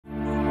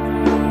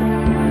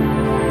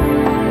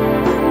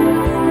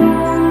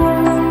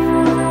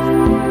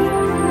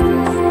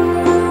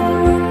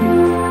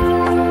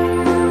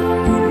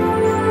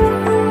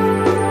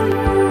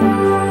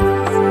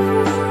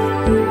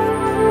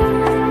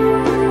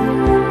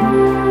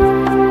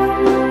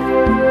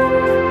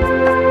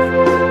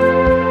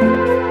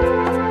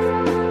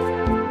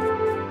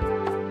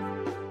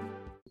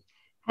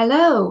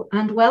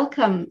and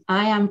welcome.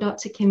 I am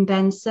Dr. Kim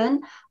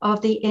Benson of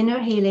the Inner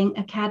Healing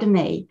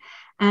Academy,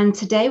 and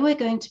today we're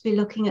going to be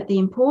looking at the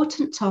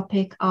important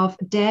topic of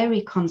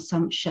dairy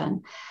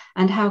consumption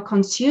and how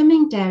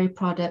consuming dairy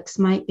products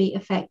might be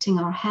affecting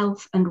our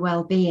health and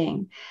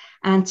well-being.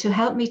 And to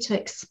help me to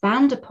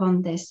expand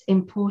upon this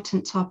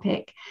important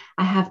topic,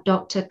 I have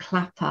Dr.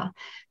 Klaper.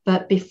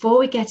 But before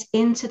we get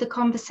into the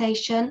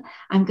conversation,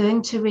 I'm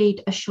going to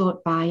read a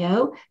short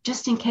bio,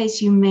 just in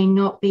case you may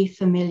not be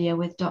familiar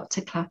with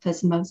Dr.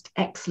 Klaper's most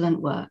excellent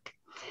work.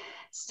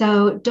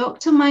 So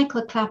Dr.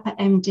 Michael Klaper,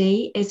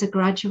 MD, is a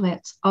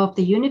graduate of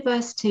the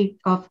University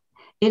of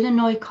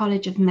Illinois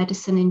College of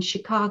Medicine in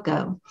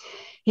Chicago.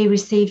 He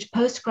received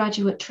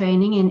postgraduate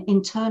training in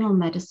internal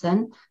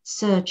medicine,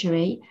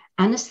 surgery,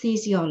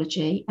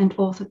 anesthesiology, and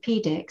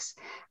orthopedics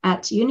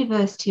at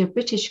University of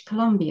British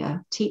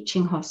Columbia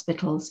Teaching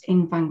Hospitals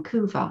in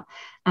Vancouver,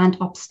 and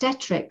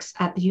obstetrics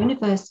at the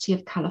University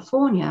of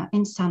California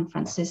in San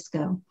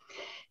Francisco.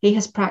 He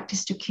has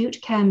practiced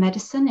acute care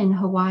medicine in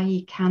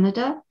Hawaii,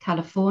 Canada,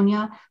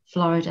 California,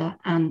 Florida,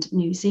 and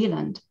New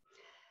Zealand.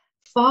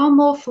 Far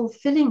more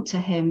fulfilling to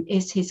him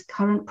is his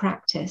current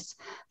practice,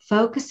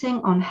 focusing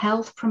on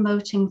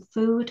health-promoting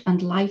food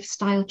and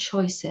lifestyle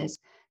choices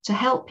to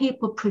help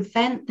people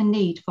prevent the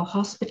need for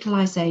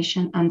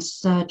hospitalization and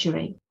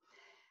surgery.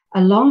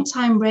 A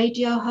longtime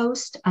radio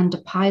host and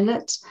a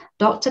pilot,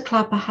 Dr.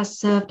 Klaper has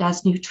served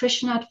as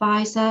nutrition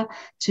advisor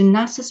to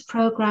NASA's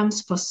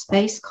programs for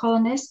space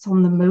colonists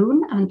on the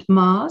Moon and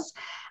Mars,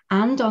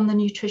 and on the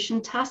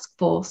nutrition task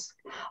force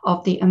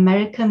of the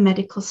American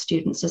Medical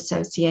Students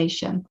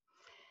Association.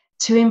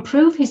 To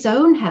improve his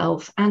own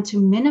health and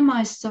to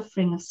minimize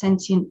suffering of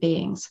sentient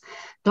beings,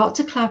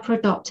 Dr. Klaper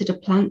adopted a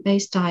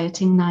plant-based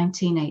diet in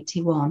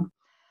 1981.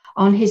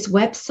 On his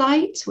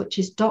website, which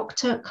is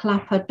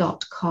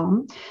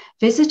drklaper.com,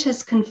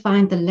 visitors can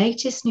find the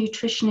latest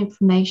nutrition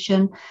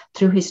information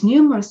through his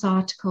numerous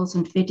articles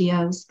and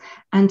videos,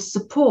 and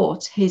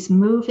support his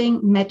Moving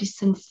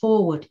Medicine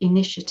Forward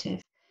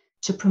initiative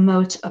to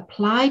promote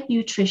applied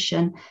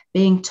nutrition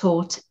being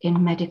taught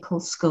in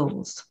medical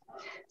schools.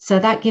 So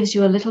that gives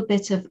you a little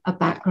bit of a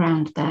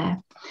background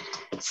there.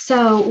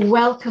 So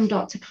welcome,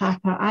 Dr.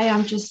 Klaper. I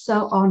am just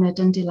so honored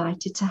and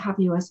delighted to have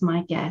you as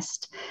my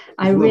guest.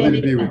 I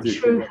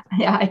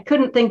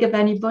couldn't think of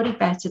anybody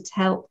better to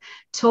help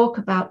talk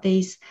about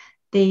these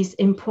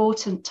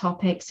important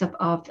topics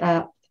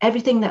of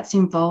everything that's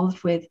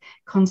involved with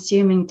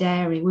consuming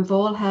dairy. We've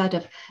all heard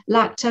of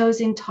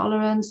lactose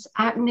intolerance,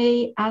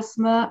 acne,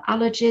 asthma,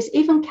 allergies,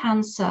 even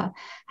cancer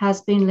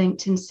has been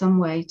linked in some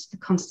way to the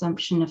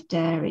consumption of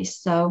dairy.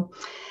 So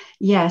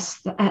yes,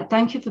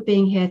 thank you for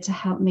being here to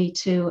help me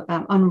to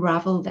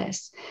unravel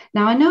this.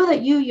 Now, I know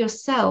that you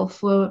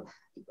yourself were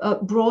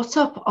brought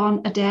up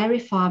on a dairy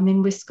farm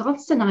in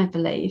Wisconsin, I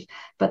believe,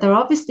 but there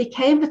obviously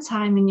came a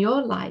time in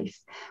your life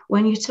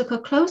when you took a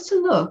closer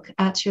look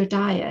at your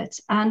diet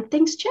and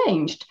things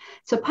changed.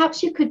 So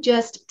perhaps you could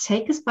just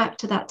take us back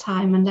to that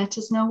time and let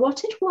us know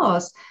what it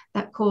was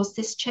that caused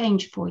this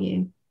change for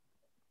you.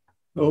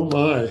 Oh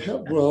my,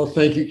 well,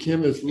 thank you,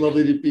 Kim. It's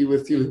lovely to be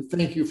with you. And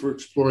thank you for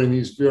exploring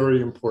these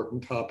very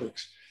important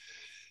topics.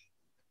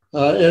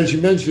 As you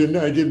mentioned,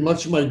 I did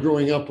much of my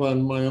growing up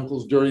on my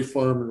uncle's dairy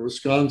farm in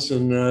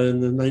Wisconsin.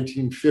 In the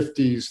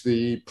 1950s,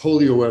 the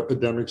polio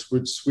epidemics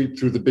would sweep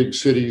through the big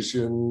cities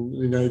in the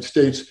United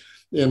States,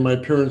 and my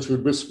parents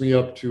would whisk me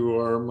up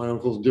to my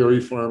uncle's dairy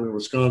farm in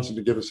Wisconsin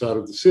to get us out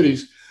of the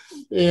cities.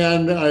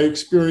 And I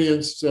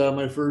experienced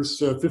my first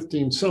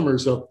 15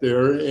 summers up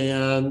there,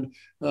 and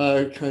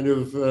kind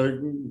of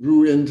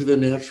grew into the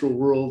natural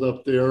world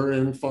up there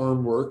and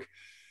farm work.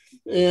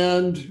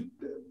 And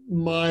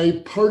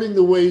my parting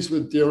the ways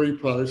with dairy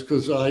products,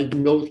 because I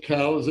milked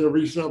cows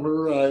every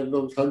summer. I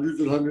milked hundreds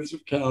and hundreds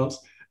of cows.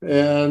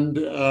 And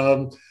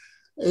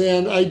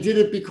I did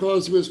it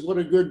because it was what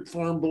a good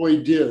farm boy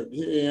did.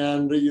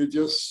 And you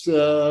just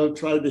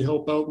tried to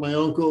help out my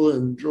uncle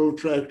and drove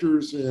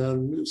tractors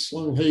and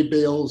slung hay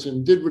bales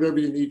and did whatever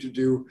you need to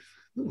do.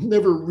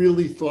 Never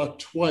really thought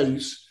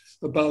twice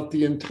about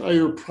the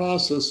entire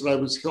process that I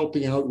was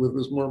helping out with. It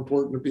was more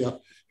important to be a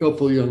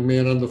helpful young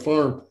man on the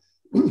farm.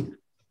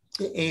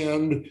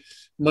 And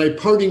my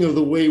parting of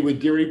the way with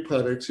dairy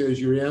products,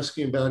 as you're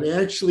asking about,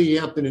 actually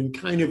happened in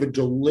kind of a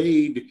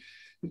delayed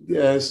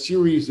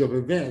series of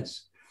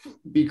events,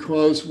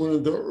 because one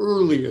of the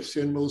earliest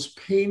and most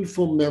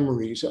painful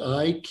memories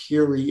I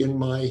carry in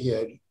my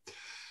head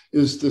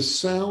is the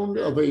sound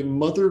of a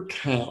mother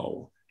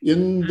cow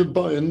in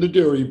the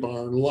dairy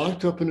barn,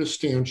 locked up in a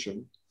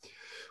stanchion,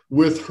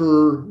 with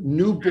her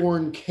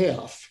newborn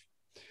calf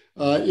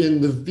in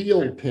the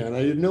veal pen.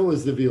 I didn't know it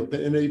was the veal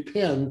pen, in a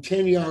pen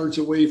 10 yards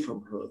away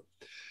from her.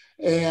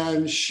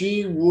 And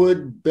she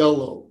would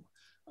bellow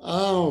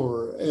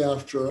hour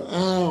after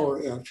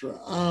hour after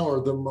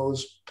hour, the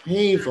most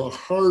painful,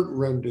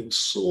 heart-rending,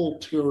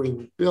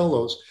 soul-tearing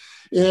bellows.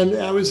 And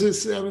I was a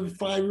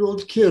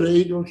 5-year-old kid,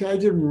 8-year-old kid. I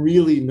didn't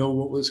really know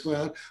what was going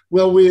on.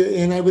 Well,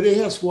 I would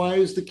ask, why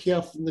is the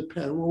calf in the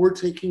pen? Well, we're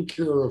taking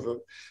care of him.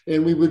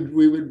 And we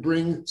would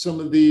bring some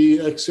of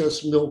the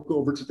excess milk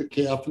over to the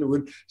calf, and it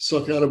would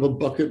suck out of a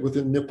bucket with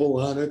a nipple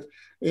on it.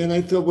 And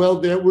I thought, well,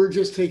 we're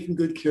just taking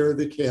good care of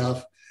the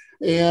calf.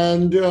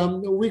 And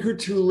a week or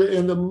two,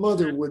 and the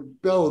mother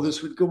would bellow.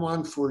 This would go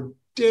on for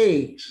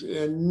days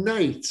and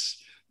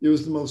nights. It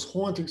was the most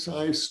haunting. So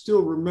I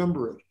still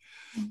remember it.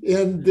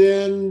 And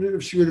then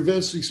she would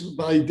eventually,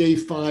 by day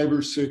 5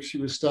 or 6, she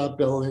would stop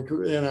bellowing.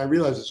 And I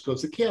realized it's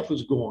because the calf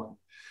was gone.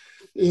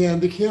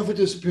 And the calf had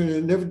disappeared. And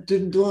it never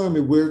didn't dawn on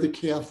me where the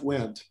calf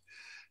went.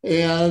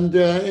 And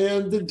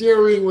the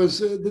dairy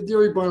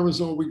barn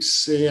was always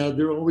sad.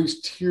 There were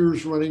always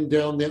tears running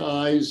down the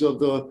eyes of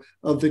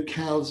the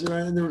cows,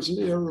 and there was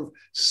an air of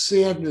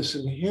sadness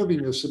and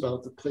heaviness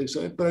about the place.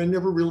 But I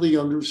never really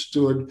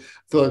understood,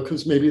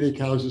 because maybe the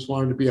cows just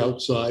wanted to be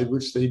outside,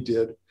 which they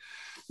did.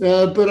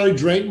 But I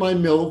drank my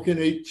milk and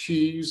ate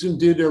cheese and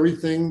did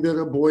everything that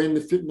a boy in the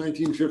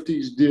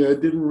 1950s did.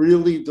 It didn't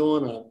really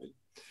dawn on me.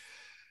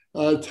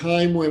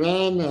 Time went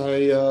on.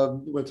 I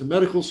went to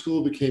medical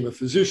school, became a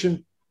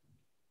physician.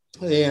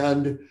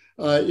 And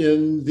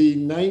in the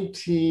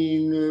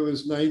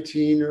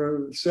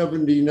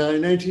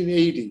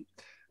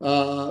 1980,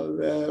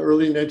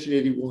 early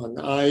 1981,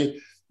 I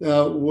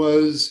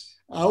was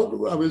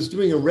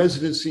doing a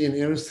residency in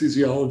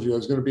anesthesiology. I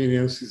was going to be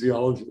an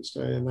anesthesiologist.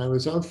 And I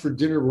was out for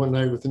dinner one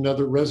night with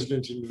another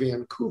resident in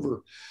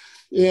Vancouver.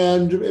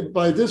 And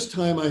by this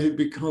time, I had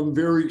become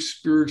very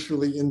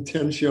spiritually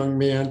intense young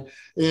man.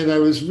 And I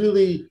was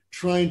really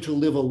trying to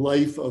live a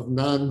life of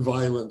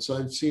nonviolence.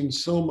 I'd seen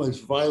so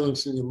much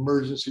violence in the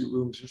emergency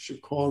rooms in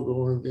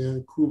Chicago and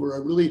Vancouver. I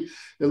really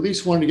at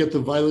least wanted to get the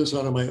violence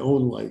out of my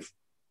own life.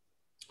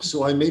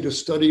 So I made a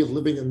study of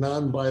living a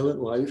nonviolent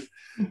life.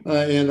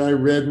 And I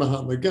read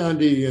Mahatma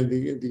Gandhi and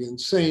the Indian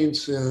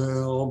saints,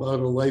 all about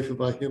a life of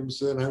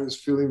ahimsa. And I was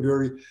feeling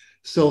very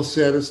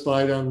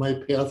self-satisfied on my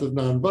path of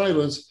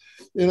nonviolence.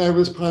 And I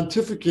was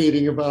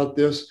pontificating about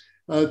this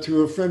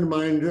to a friend of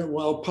mine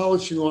while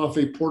polishing off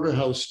a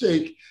porterhouse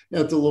steak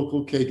at the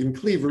local Cake and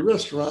Cleaver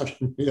restaurant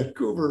in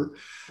Vancouver.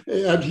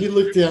 And he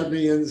looked at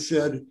me and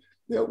said,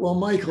 yeah, well,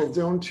 Michael,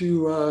 don't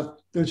you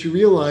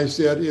realize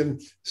that in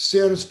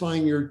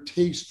satisfying your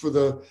taste for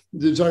the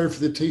desire for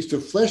the taste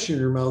of flesh in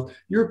your mouth,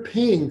 you're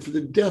paying for the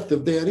death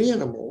of that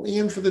animal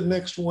and for the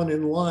next one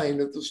in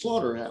line at the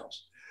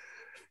slaughterhouse.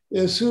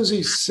 And as soon as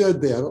he said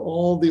that,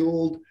 all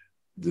the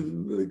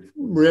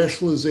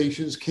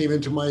rationalizations came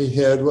into my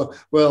head.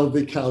 Well,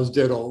 the cow's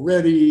dead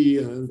already,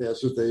 and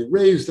that's what they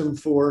raised them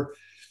for.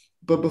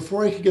 But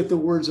before I could get the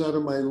words out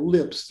of my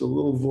lips, the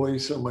little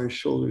voice on my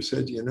shoulder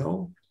said, you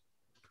know,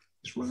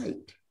 he's right.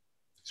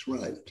 He's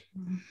right.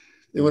 Mm-hmm.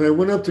 And when I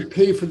went up to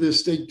pay for this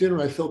steak dinner,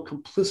 I felt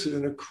complicit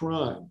in a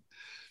crime.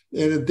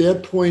 And at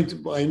that point,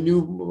 I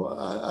knew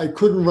I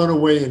couldn't run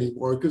away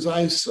anymore, because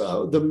I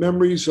saw the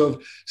memories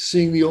of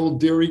seeing the old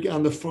dairy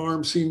on the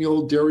farm, seeing the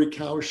old dairy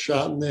cow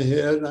shot in the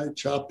head. I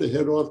chopped the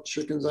head off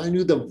chickens. I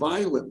knew the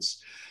violence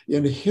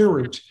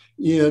inherent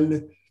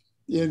in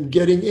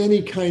getting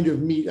any kind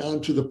of meat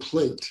onto the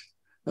plate.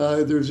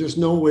 There's just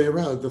no way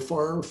around it.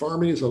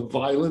 Farming is a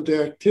violent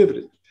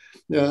activity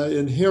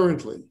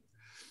inherently.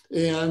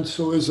 And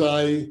so as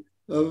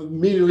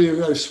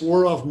immediately I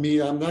swore off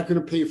meat. I'm not going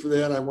to pay for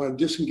that. I want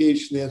to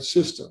disengage from that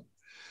system.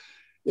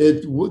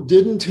 It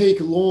didn't take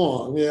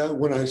long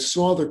when I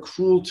saw the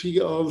cruelty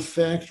of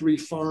factory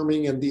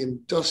farming and the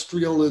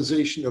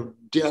industrialization of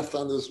death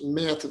on this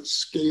massive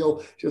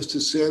scale just to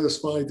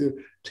satisfy the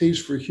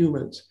taste for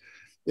humans.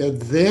 At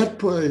that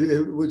point,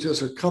 it was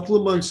just a couple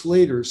of months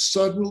later,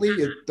 suddenly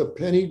the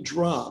penny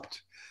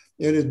dropped.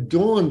 And it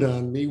dawned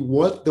on me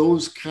what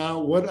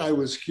I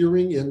was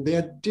hearing in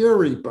that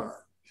dairy barn.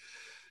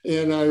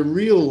 And I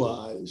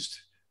realized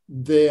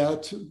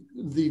that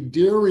the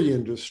dairy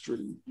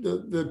industry,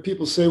 the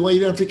people say, well,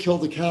 you don't have to kill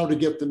the cow to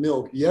get the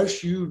milk.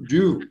 Yes, you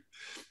do.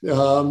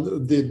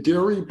 The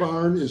dairy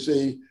barn is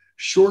a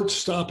short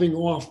stopping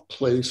off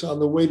place on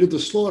the way to the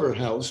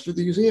slaughterhouse for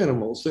these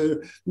animals.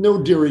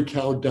 No dairy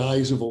cow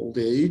dies of old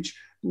age.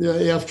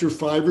 After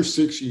 5 or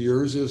 6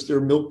 years, as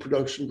their milk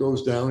production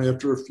goes down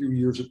after a few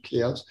years of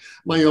calves,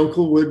 my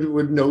uncle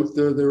would note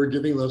that they were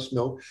giving less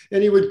milk,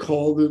 and he would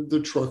call the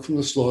truck from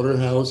the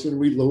slaughterhouse, and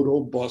we'd load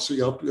old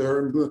Bossy up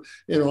there,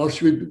 and off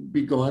she would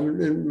be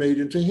gone and made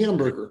into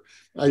hamburger.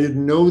 I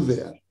didn't know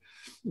that.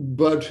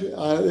 But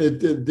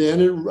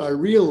then I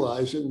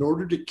realized in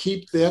order to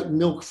keep that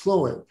milk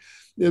flowing,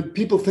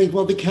 people think,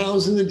 well, the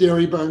cow's in the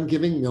dairy barn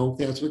giving milk.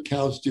 That's what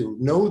cows do.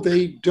 No,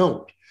 they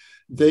don't.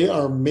 They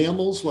are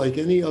mammals like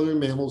any other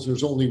mammals.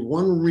 There's only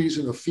one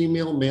reason a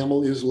female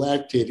mammal is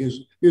lactating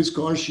is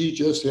because she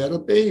just had a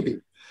baby.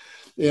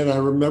 And I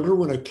remember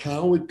when a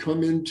cow would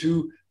come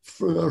into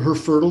her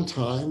fertile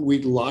time,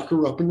 we'd lock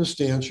her up in the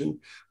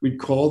stanchion. We'd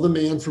call the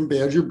man from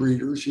Badger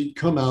Breeders. He'd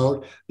come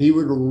out. He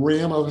would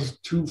ram a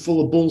tube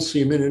full of bull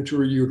semen into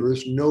her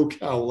uterus. No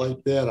cow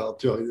like that, I'll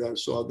tell you. I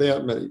saw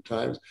that many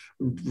times.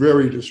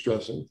 Very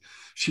distressing.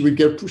 she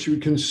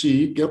would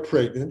conceive, get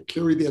pregnant,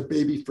 carry that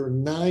baby for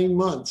 9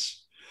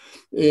 months,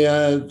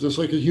 and just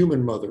like a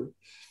human mother,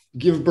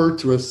 give birth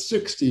to a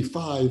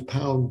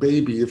 65-pound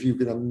baby, if you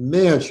can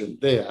imagine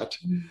that.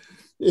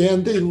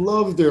 And they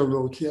loved their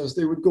little calves.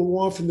 They would go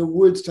off in the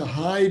woods to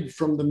hide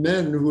from the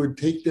men who would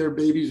take their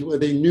babies where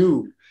they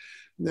knew.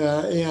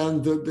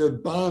 And the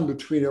bond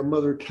between a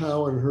mother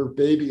cow and her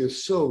baby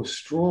is so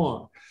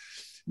strong.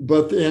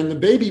 And the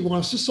baby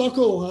wants to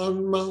suckle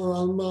on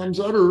mom's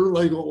udder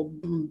like all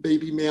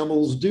baby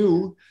mammals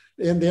do.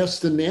 And that's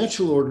the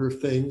natural order of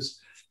things.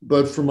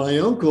 But for my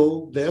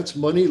uncle, that's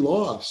money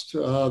lost.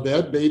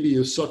 That baby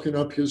is sucking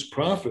up his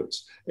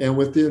profits. And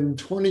within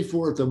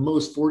 24, at the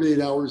most 48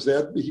 hours,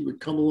 that he would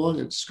come along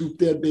and scoop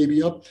that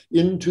baby up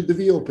into the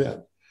veal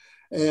pen.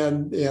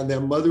 And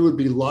that mother would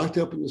be locked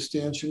up in the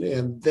stanchion.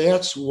 And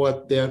that's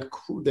what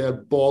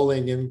that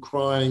bawling and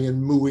crying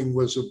and mooing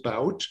was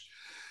about.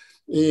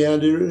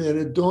 And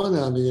it dawned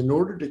on me, in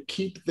order to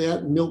keep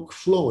that milk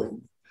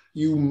flowing,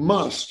 you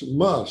must,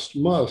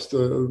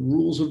 the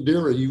rules of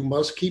dairy, you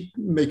must keep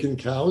making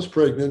cows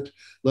pregnant,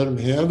 let them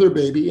have their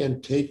baby,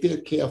 and take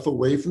that calf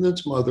away from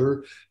its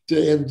mother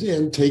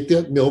and take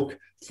that milk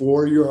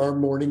for your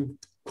morning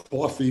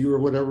coffee or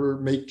whatever,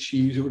 make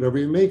cheese or whatever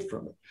you make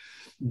from it.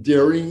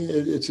 Dairy,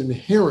 it's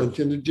inherent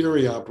in the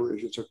dairy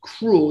operation. It's a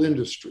cruel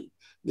industry.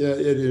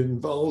 It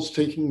involves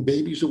taking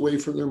babies away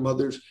from their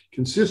mothers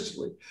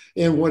consistently.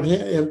 And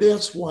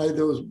that's why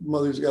those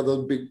mothers got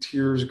those big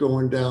tears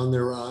going down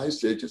their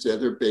eyes. They just had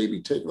their baby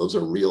taken. Those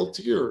are real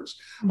tears.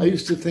 I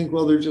used to think,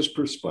 well, they're just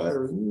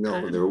perspiring.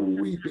 No, they're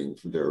weeping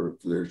for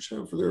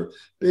their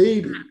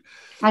baby.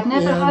 I'd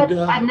never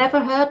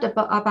heard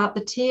about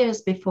the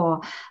tears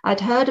before. I'd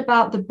heard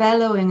about the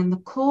bellowing and the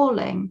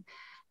calling,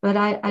 but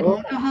I'd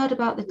never heard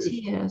about the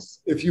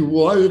tears. If you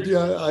watch,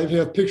 I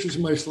have pictures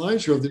in my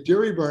slideshow of the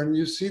dairy barn, and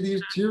you see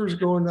these tears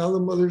going down the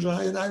mother's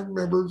eye. And I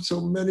remember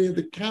so many of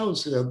the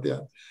cows had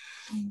that.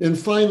 And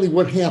finally,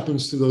 what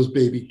happens to those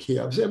baby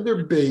calves? And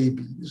they're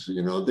babies,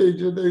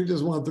 they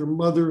just want their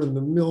mother and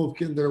the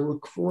milk, and they're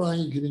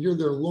crying. You can hear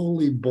their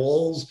lonely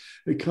bawls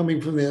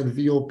coming from that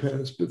veal pen.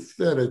 It's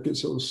pathetic.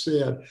 It's so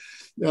sad.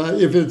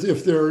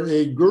 If they're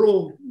a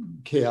girl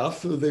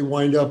calf, they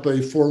wind up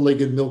a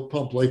four-legged milk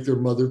pump like their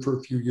mother for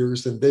a few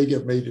years, then they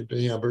get made into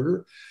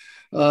hamburger.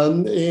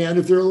 And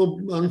if they're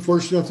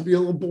unfortunate enough to be a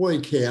little boy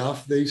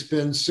calf, they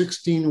spend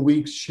 16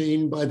 weeks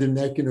chained by the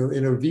neck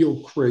in a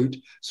veal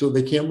crate, so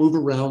they can't move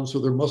around, so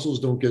their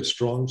muscles don't get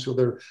strong, so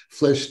their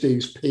flesh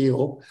stays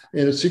pale.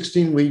 And at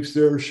 16 weeks,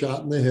 they're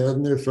shot in the head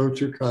and their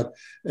throats are cut,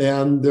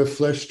 and the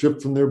flesh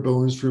stripped from their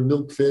bones for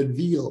milk-fed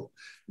veal.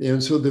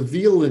 And so the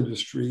veal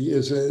industry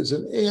is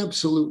an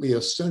absolutely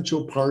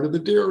essential part of the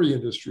dairy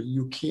industry.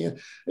 You can't,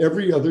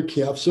 every other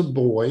calf's a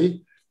boy,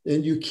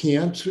 and you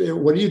can't,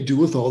 what do you do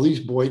with all these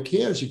boy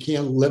calves? You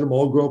can't let them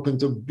all grow up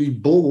into be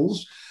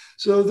bulls.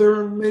 So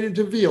they're made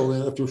into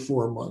veal after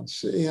 4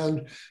 months.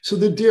 And so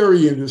the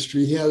dairy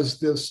industry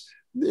has this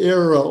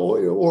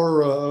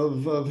aura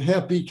of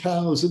happy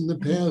cows in the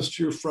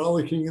pasture,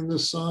 frolicking in the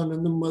sun,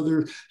 and the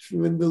mother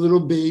and the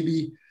little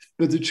baby.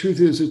 But the truth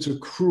is, it's a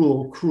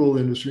cruel, cruel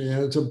industry,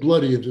 and it's a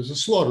bloody industry, it's a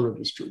slaughter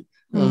industry.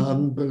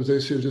 But as I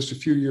said, just a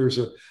few years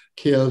of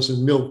calves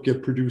and milk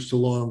get produced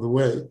along the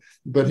way,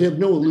 but have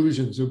no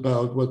illusions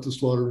about what the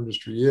slaughter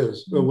industry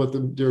is, or what the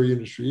dairy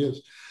industry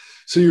is.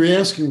 So you're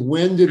asking,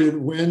 when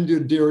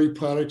did Dairy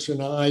Products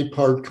and I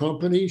part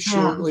company?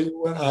 Shortly,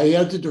 when I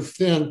had to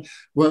defend,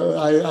 well,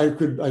 I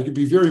could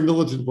be very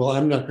militant. Well,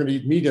 I'm not going to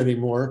eat meat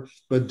anymore,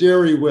 but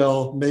dairy,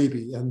 well,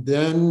 maybe. And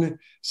then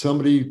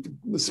somebody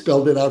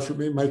spelled it out for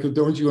me. Michael,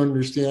 don't you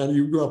understand?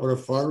 You grew up on a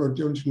farm, or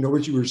don't you know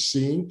what you were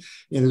seeing?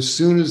 And as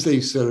soon as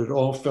they said it,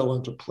 all fell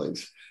into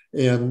place.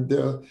 And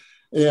back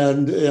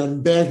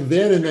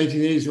then in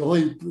 1980s, the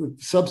only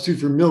substitute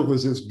for milk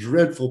was this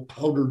dreadful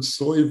powdered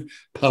soy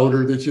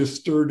powder that just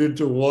stirred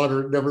into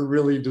water. It never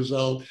really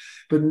dissolved.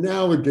 But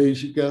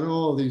nowadays, you've got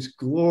all these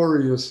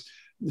glorious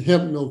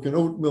hemp milk and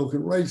oat milk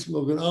and rice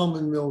milk and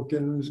almond milk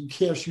and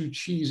cashew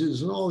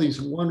cheeses and all these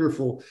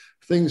wonderful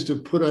things to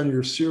put on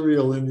your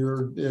cereal and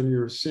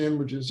your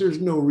sandwiches.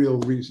 There's no real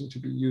reason to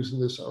be using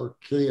this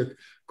archaic,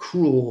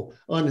 cruel,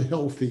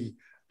 unhealthy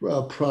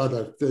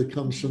product that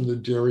comes from the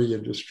dairy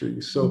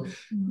industry. So,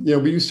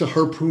 we used to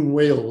harpoon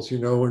whales,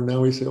 and now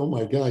we say, oh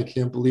my God, I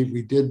can't believe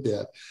we did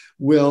that.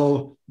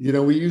 Well,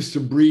 we used to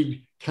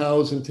breed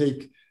cows and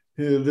take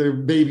their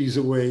babies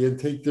away and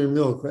take their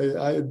milk.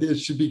 It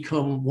should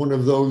become one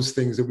of those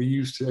things that we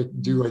used to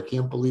do. I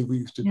can't believe we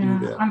used to do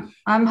that.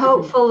 I'm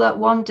hopeful that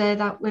one day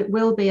that it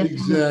will be a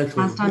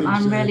exactly.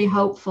 I'm really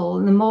hopeful.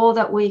 And the more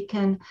that we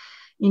can,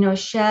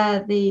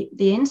 share the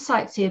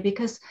insights here,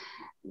 because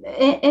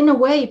in a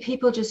way,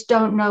 people just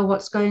don't know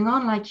what's going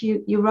on. Like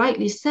you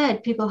rightly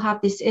said, people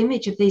have this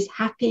image of these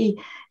happy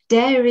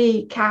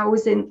dairy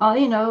cows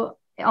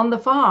on the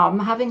farm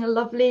having a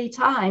lovely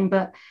time,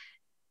 but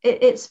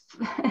it's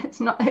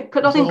not. It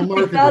could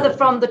be further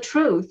from the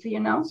truth.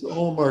 It's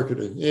all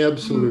marketing,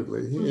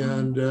 absolutely.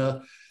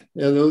 And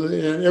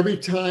And every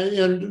time,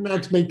 and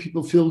not to make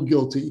people feel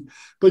guilty,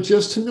 but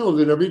just to know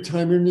that every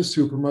time you're in the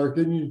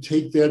supermarket and you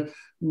take the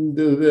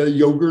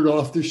yogurt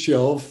off the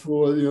shelf,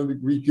 or the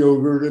Greek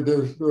yogurt,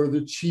 or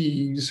the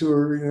cheese,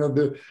 or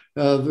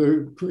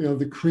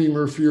the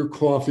creamer for your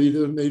coffee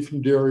that made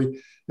from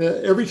dairy.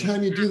 Every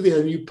time you do that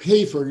and you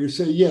pay for it, you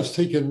say, yes,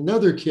 take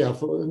another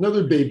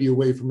baby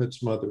away from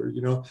its mother.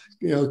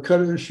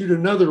 Shoot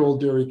another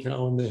old dairy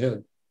cow in the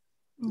head.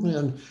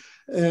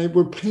 And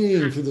we're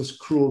paying for this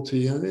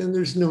cruelty, and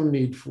there's no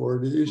need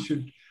for it. It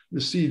should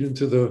recede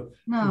into the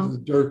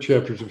dark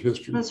chapters of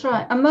history. That's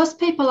right. And most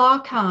people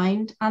are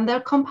kind and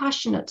they're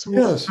compassionate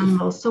towards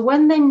animals. So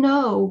when they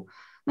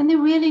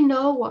really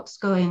know what's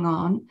going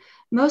on,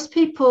 most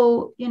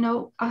people,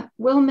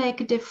 will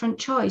make a different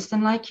choice.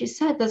 And like you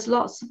said, there's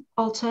lots of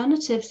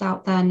alternatives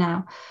out there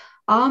now.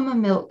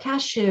 Almond milk,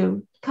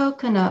 cashew,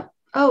 coconut.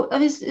 Oh,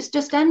 it's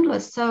just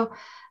endless. So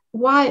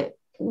why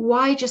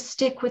just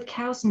stick with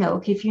cow's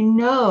milk if you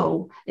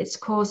know it's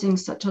causing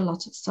such a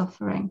lot of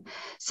suffering?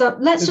 So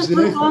let's just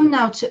move on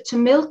now to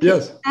milk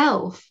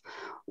itself.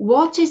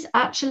 What is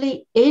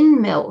actually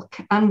in milk,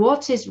 and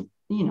what is,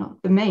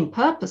 the main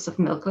purpose of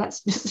milk?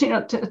 Let's just,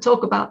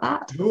 talk about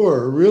that.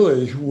 Sure,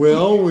 really.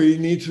 Well, we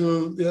need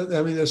to,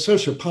 it's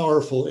such a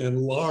powerful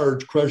and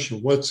large question.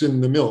 What's in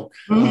the milk?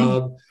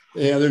 Mm-hmm.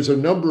 And there's a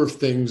number of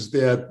things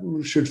that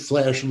should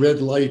flash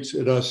red lights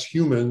at us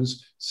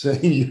humans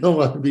saying you don't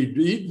want to be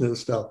eating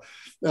this stuff.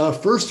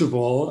 First of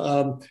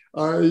all,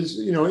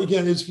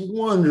 it's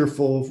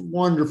wonderful,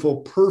 wonderful,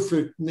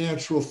 perfect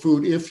natural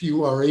food if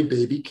you are a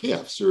baby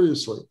calf,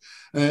 seriously.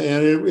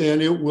 And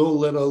it will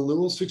let a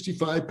little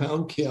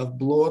 65-pound calf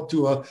blow up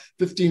to a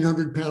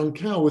 1,500-pound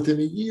cow within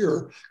a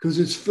year, because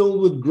it's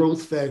filled with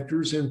growth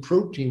factors and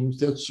proteins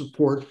that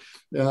support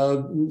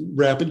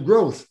rapid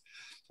growth.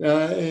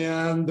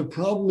 And the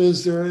problem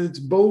is it's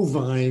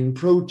bovine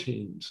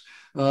proteins,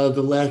 the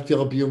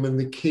lactalbumin,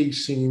 the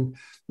casein.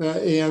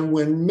 And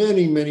when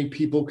many, many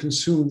people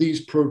consume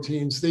these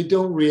proteins, they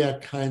don't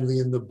react kindly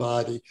in the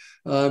body.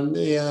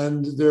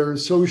 And they're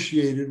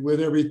associated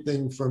with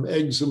everything from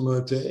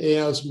eczema to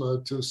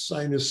asthma to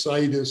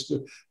sinusitis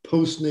to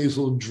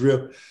postnasal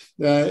drip.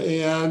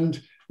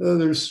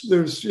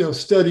 There's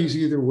studies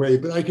either way,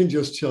 but I can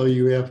just tell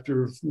you,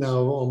 after now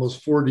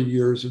almost 40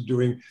 years of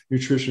doing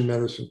nutrition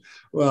medicine,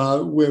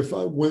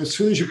 as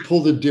soon as you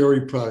pull the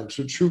dairy products,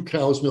 or true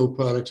cow's milk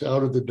products,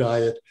 out of the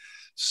diet,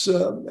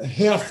 so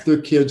half the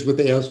kids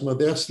with asthma,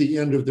 that's the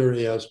end of their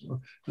asthma.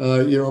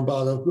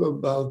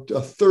 About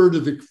a third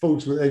of the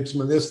folks with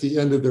eczema, that's the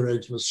end of their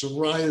eczema.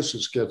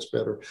 Psoriasis gets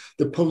better.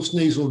 The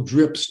postnasal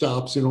drip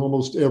stops in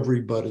almost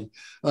everybody.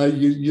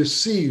 You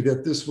see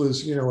that this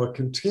was, a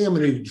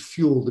contaminated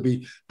fuel to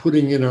be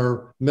putting in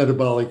our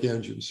metabolic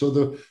engine. So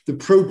the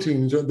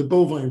proteins, the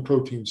bovine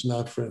proteins,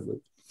 not friendly.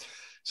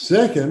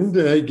 Second,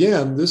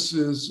 again, this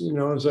is,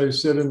 as I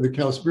said in the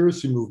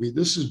Cowspiracy movie,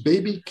 this is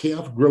baby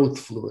calf growth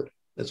fluid.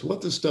 That's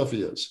what this stuff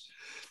is.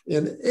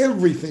 And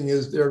everything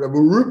is there to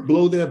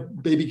blow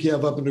that baby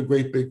calf up into a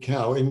great big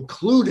cow,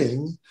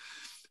 including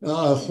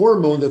a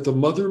hormone that the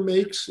mother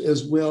makes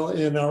as well,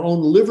 and our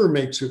own liver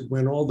makes it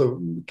when all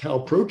the cow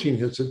protein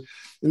hits it.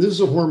 And this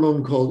is a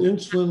hormone called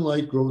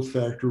insulin-like growth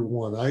factor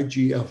 1,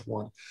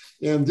 IGF-1.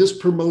 And this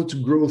promotes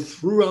growth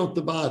throughout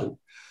the body.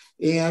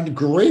 And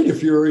great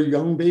if you're a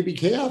young baby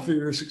calf, or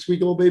you're a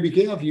 6-week-old baby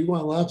calf, you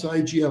want lots of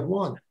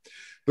IGF-1.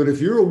 But if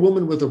you're a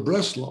woman with a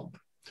breast lump,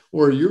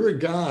 or you're a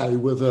guy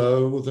with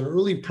an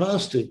early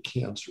prostate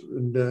cancer,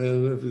 and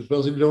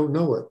especially if you don't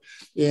know it,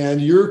 and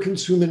you're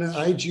consuming an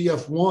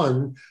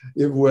IGF-1,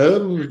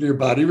 your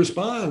body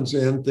responds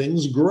and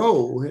things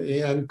grow.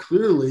 And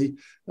clearly,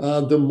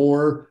 the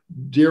more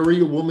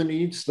dairy a woman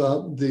eats,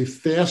 the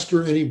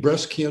faster any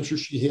breast cancer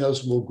she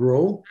has will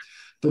grow.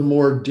 The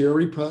more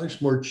dairy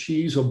products, more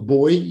cheese a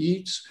boy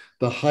eats,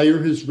 the higher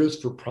his risk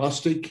for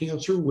prostate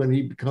cancer when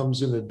he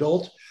becomes an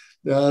adult.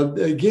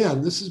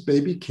 Again, this is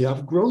baby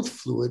calf growth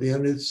fluid,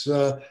 and it's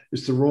the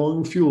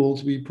wrong fuel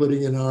to be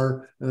putting in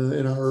our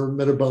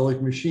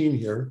metabolic machine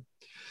here.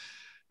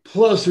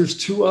 Plus, there's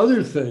two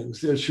other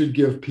things that should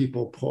give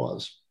people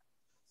pause.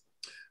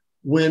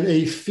 When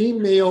a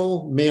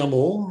female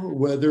mammal,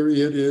 whether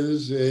it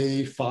is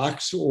a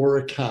fox or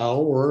a cow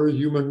or a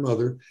human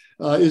mother,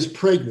 is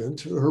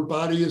pregnant, her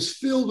body is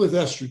filled with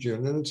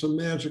estrogen, and it's a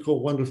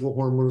magical, wonderful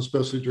hormone,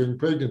 especially during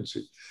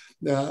pregnancy.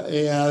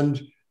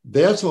 And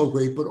that's all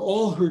great, but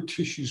all her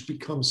tissues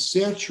become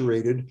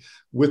saturated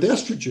with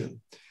estrogen,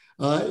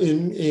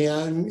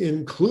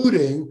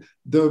 including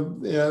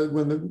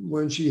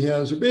when she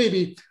has a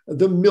baby,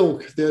 the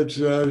milk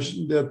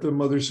that the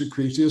mother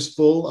secretes is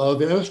full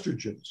of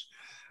estrogens.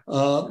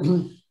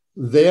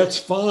 That's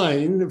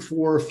fine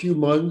for a few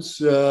months,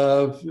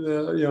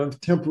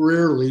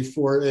 temporarily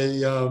for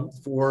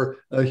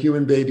a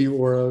human baby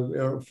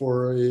or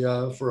for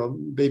a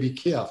baby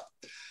calf,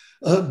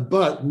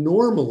 but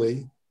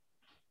normally,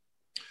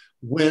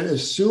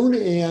 as soon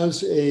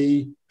as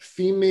a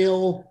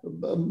female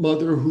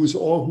mother who is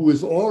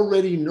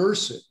already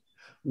nursing,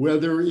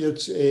 whether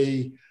it's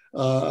a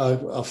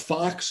a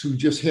fox who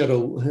just had a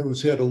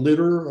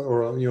litter,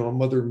 or a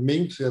mother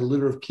minx had a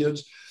litter of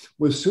kids.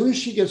 Well, as soon as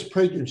she gets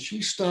pregnant,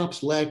 she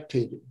stops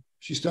lactating.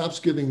 She stops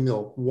giving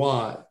milk.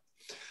 Why?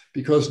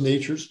 Because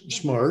nature's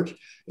smart,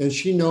 and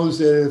she knows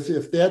that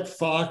if that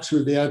fox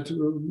or that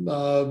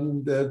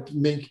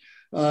mink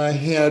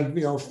had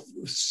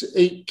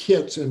 8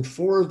 kits and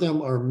 4 of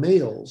them are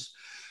males,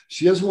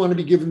 she doesn't want to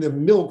be giving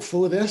them milk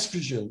full of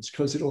estrogens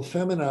because it'll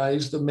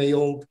feminize the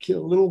male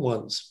little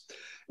ones.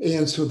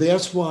 And so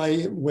that's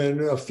why when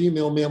a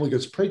female mammal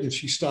gets pregnant,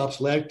 she stops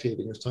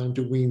lactating. It's time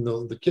to wean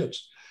the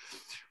kits.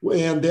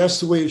 And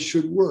that's the way it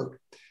should work.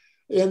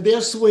 And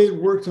that's the way it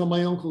worked on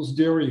my uncle's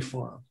dairy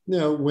farm.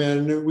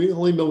 When we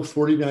only milked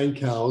 49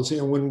 cows,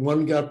 and when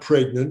one got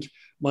pregnant,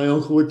 my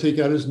uncle would take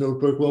out his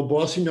notebook. Well,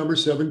 bossy number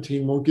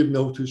 17 won't give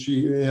milk till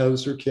she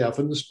has her calf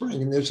in the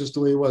spring. And that's just the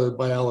way it was,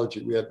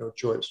 biology. We had no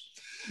choice.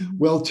 Mm-hmm.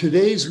 Well,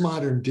 today's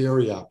modern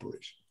dairy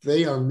operation,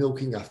 they are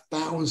milking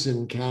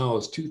 1,000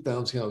 cows,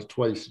 2,000 cows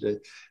twice a day.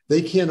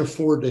 They can't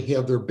afford to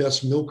have their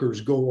best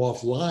milkers go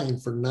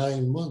offline for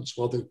 9 months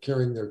while they're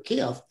carrying their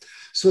calf.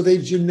 So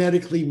they've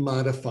genetically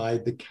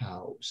modified the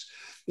cows.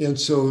 And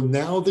so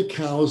now the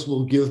cows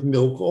will give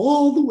milk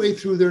all the way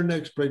through their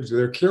next pregnancy.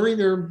 They're carrying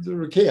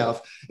their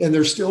calf and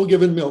they're still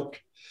giving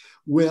milk.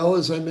 Well,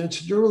 as I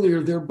mentioned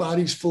earlier, their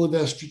body's full of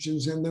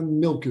estrogens and the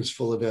milk is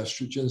full of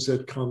estrogens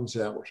that comes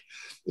out.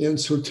 And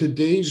so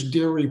today's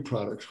dairy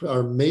products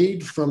are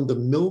made from the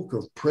milk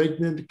of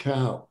pregnant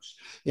cows.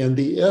 And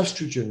the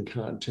estrogen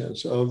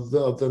contents of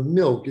the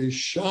milk is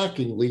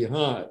shockingly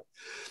high.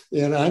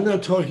 And I'm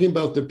not talking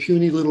about the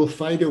puny little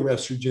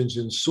phytoestrogens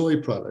in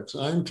soy products.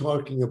 I'm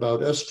talking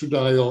about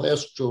estradiol,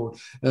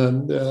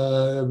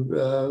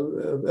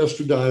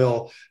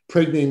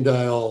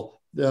 pregnanediol,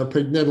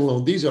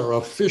 pregnenolone. These are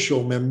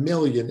official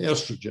mammalian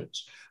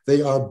estrogens.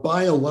 They are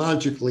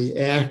biologically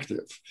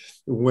active.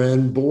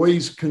 When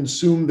boys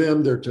consume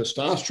them, their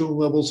testosterone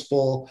levels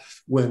fall.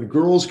 When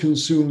girls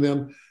consume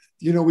them,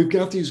 we've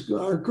got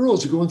our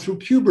girls are going through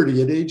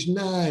puberty at age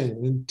 9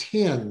 and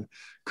 10.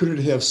 Could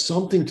it have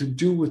something to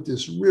do with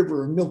this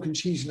river of milk and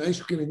cheese and ice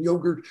cream and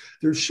yogurt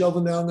they're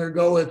shoving down their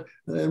gullet?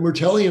 And we're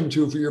telling them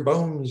to for your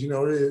bones,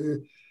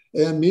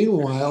 And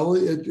meanwhile,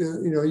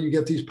 you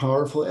get these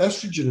powerful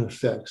estrogen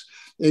effects.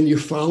 And you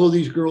follow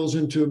these girls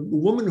into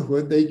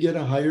womanhood, they get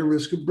a higher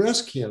risk of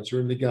breast cancer,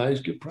 and the guys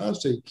get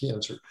prostate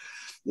cancer.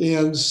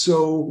 And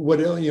so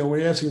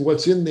we're asking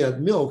what's in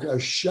that milk. A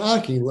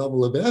shocking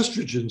level of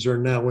estrogens are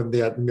now in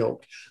that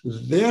milk.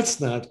 That's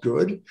not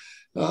good.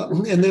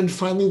 And then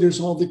finally, there's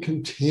all the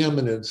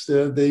contaminants.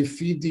 They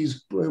feed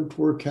these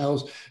poor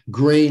cows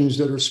grains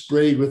that are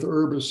sprayed with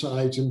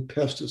herbicides and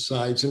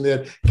pesticides, and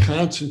that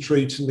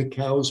concentrates in the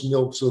cow's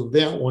milk. So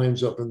that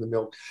winds up in the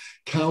milk.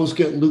 Cows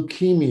get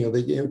leukemia.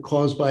 They get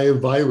caused by a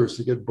virus.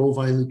 They get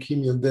bovine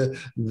leukemia.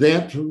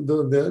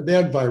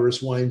 That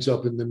virus winds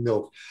up in the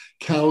milk.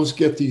 Cows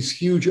get these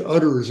huge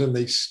udders and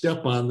they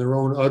step on their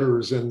own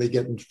udders and they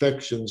get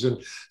infections. And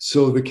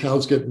so the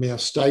cows get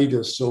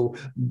mastitis. So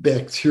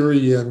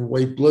bacteria and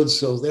white blood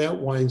cells, that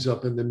winds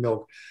up in the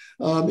milk.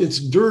 It's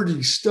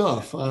dirty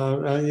stuff,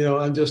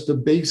 on just a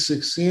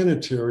basic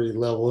sanitary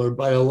level or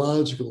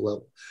biological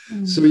level.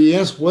 Mm-hmm. So you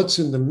ask what's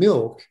in the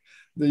milk.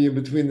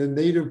 Between the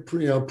native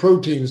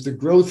proteins, the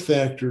growth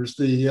factors,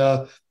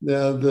 the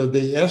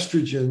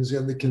estrogens,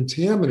 and the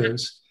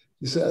contaminants.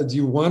 You said, do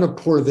you want to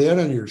pour that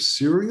on your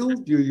cereal?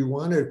 Do you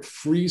want to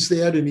freeze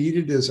that and eat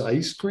it as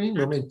ice cream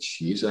or make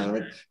cheese out of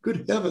it?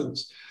 Good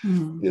heavens.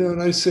 Mm-hmm.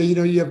 And I say,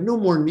 you have no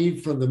more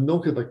need for the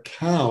milk of a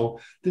cow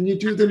than you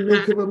do the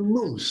milk of a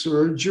moose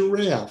or a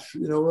giraffe.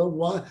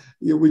 Why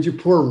would you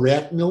pour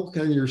rat milk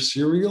on your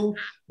cereal?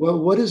 Well,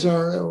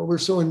 we're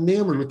so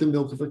enamored with the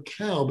milk of a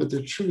cow, but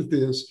the truth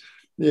is,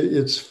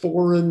 it's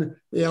foreign,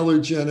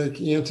 allergenic,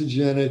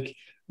 antigenic,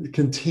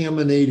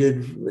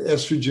 contaminated,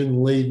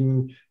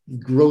 estrogen-laden,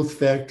 growth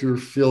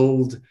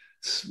factor-filled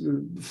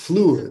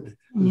fluid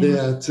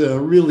that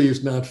really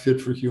is not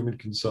fit for human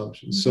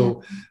consumption.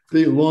 So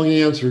the long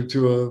answer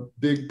to a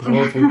big,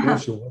 powerful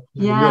question.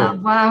 Yeah,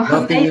 wow,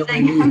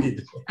 amazing.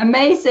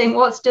 Amazing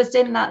what's just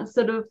in that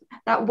sort of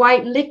that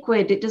white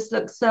liquid. It just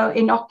looks so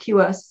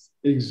innocuous.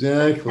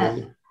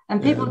 Exactly.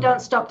 And people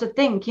don't stop to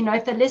think,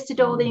 if they listed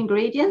all the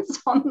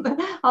ingredients on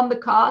the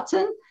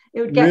carton,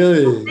 it would get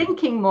people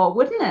thinking more,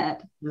 wouldn't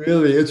it?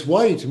 Really, it's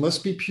white. It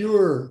must be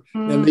pure.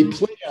 And they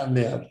play on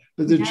that.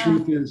 But the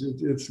truth is,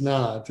 it's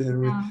not.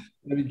 And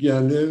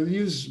again,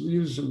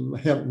 use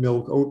hemp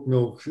milk, oat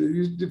milk.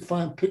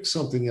 Pick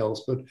something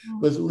else, but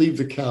let's leave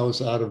the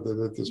cows out of it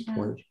at this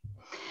point.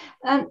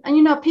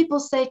 And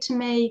people say to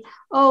me,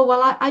 oh,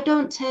 well, I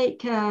don't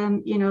take,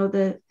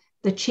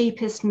 the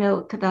cheapest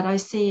milk that I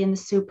see in the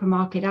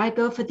supermarket. I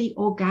go for the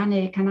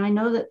organic, and I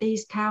know that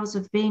these cows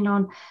have been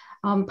on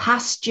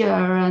pasture,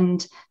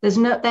 and they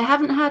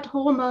haven't had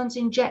hormones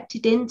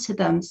injected into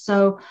them.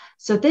 So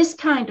this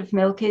kind of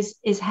milk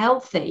is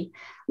healthy.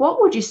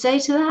 What would you say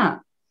to that?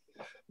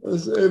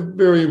 It's a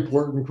very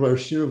important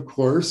question, of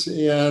course.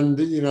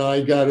 And, I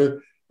got to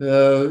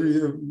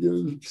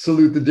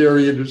salute the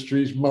dairy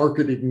industry's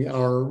marketing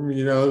arm.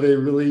 They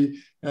really,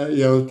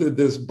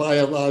 this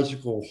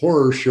biological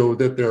horror show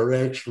that they're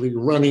actually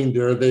running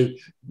there. They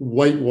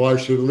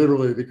whitewash it,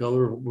 literally the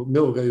color of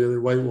milk. They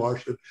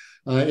whitewash it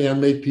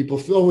and make people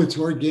feel, oh, it's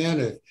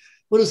organic.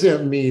 What does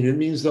that mean? It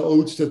means the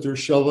oats that they're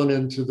shoveling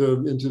into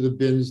the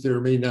bins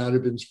there may not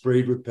have been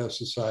sprayed with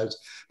pesticides,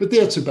 but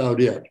that's about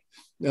it.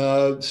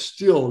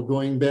 Still,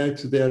 going back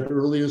to that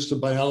earliest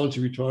of biology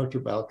we talked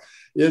about,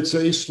 it's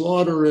a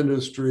slaughter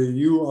industry.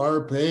 You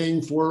are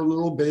paying for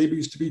little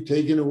babies to be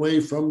taken away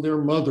from their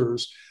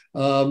mothers.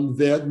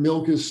 That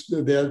milk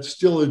that's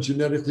still a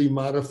genetically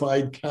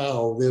modified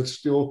cow that's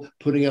still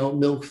putting out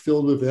milk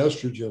filled with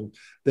estrogen.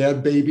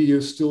 That baby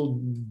is still,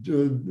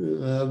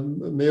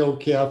 male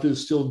calf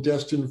is still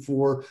destined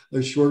for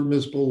a short,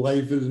 miserable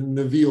life in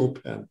the veal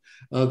pen.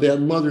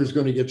 That mother is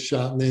going to get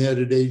shot in the head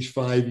at age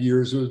 5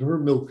 years as her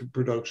milk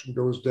production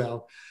goes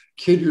down.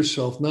 Kid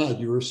yourself not.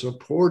 You are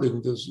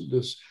supporting this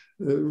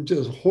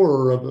just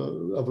horror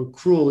of a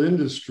cruel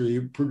industry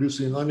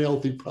producing an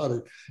unhealthy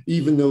product,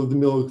 even though the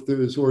milk that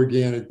is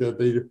organic, that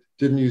they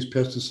didn't use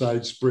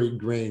pesticide sprayed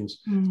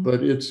grains.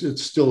 But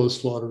it's still a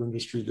slaughter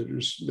industry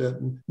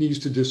that needs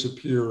to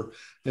disappear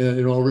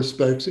in all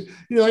respects. And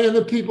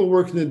the people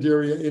working in the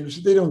dairy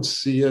industry, they don't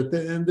see it,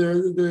 and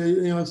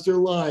it's their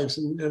lives,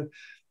 and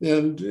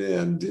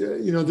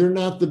they're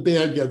not the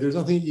bad guy. There's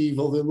nothing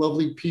evil. They're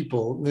lovely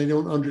people, and they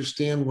don't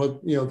understand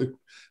what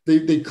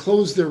They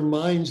close their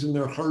minds and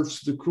their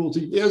hearts to the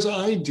cruelty, as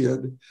I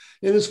did,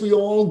 and as we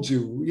all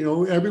do.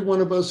 Every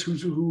one of us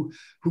who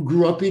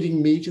grew up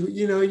eating meat,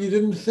 you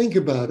didn't think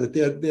about it.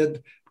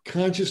 That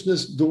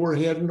consciousness door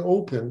hadn't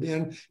opened,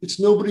 and it's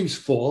nobody's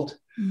fault.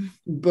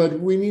 But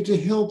we need to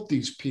help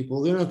these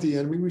people. They're not the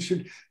enemy. We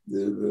should,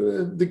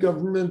 the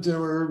government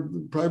or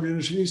private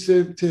industry needs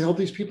to help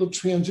these people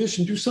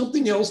transition. Do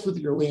something else with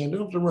your land.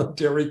 Don't have to run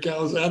dairy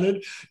cows on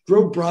it.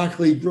 Grow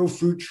broccoli, grow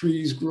fruit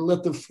trees,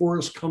 let the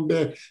forest come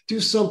back. Do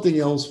something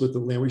else with the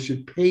land. We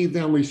should pay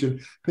them. We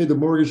should pay the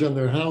mortgage on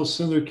their house,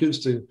 send their kids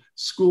to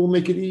school,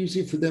 make it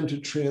easy for them to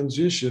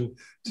transition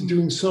to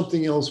doing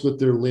something else with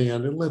their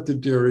land, and let the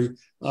dairy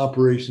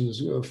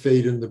operations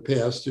fade in the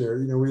past there.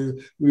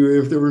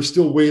 If there were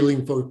still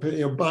whaling folk,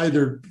 buy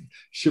their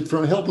ship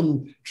from, help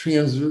them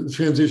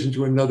transition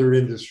to another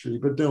industry,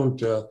 but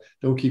don't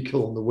keep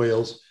killing the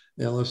whales,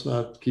 and let's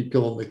not keep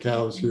killing the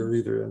cows here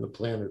either on the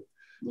planet.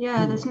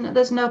 Yeah,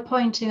 there's no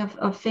pointing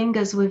of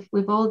fingers.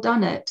 We've all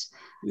done it.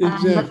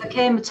 Exactly. But there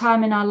came a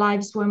time in our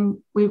lives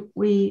when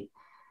we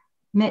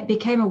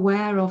became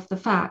aware of the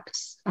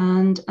facts,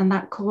 and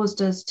that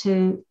caused us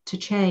to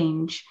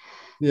change.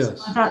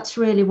 Yes. So that's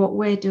really what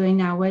we're doing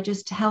now. We're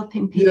just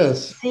helping people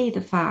see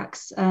the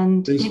facts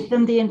and give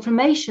them the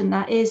information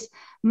that is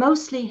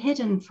mostly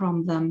hidden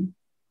from them.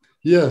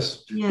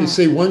 Yes. They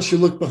say once you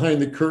look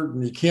behind the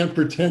curtain, you can't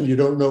pretend you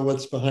don't know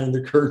what's behind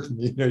the curtain.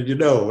 You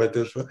know at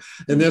this point.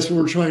 And that's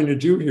what we're trying to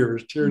do here,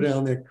 is tear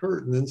down that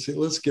curtain and say,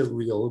 let's get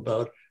real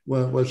about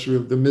what's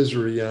the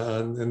misery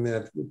in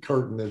that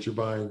carton that you're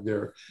buying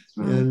there.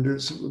 Right. And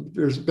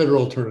there's better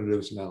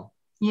alternatives now.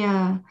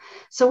 Yeah.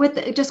 So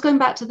just going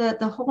back to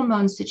the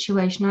hormone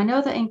situation, I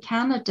know that in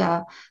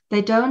Canada,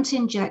 they don't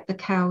inject the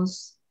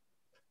cows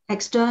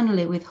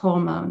externally with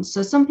hormones.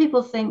 So some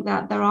people think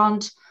that there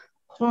aren't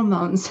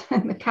hormones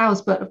in the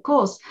cows, but of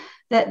course,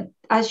 that,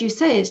 as you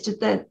say, it's just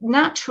that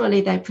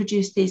naturally they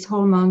produce these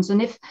hormones.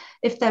 And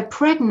if they're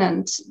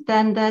pregnant,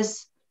 then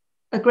there's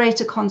a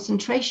greater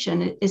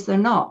concentration, is there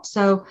not?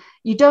 So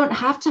you don't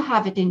have to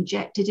have it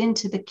injected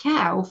into the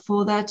cow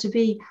for there to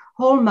be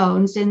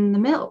hormones in the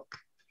milk.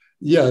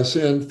 Yes,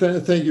 and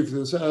thank you for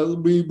this.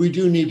 We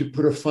do need to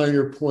put a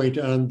finer point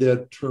on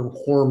that term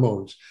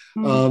hormones.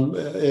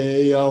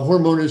 A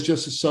hormone is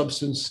just a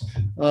substance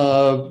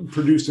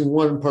produced in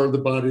one part of the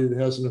body that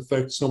has an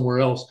effect somewhere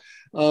else.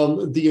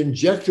 The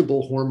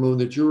injectable hormone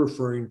that you're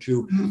referring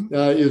to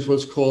is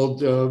what's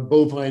called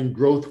bovine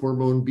growth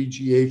hormone,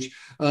 BGH.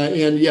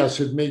 And yes,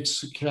 it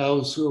makes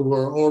cows who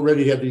are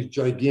already have these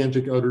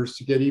gigantic udders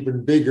to get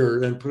even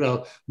bigger and put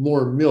out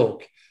more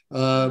milk.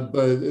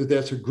 But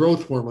that's a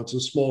growth hormone. It's a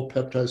small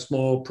peptide,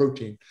 small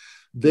protein.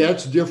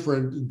 That's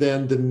different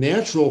than the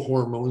natural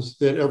hormones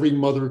that every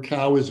mother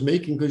cow is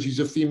making because she's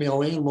a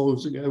female animal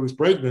who's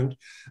pregnant.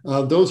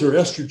 Those are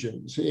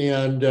estrogens,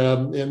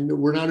 and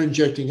we're not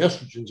injecting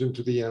estrogens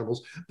into the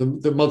animals.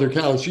 The mother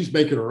cow, she's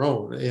making her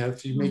own, and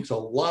she makes a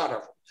lot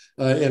of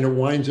them, and it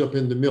winds up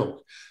in the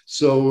milk.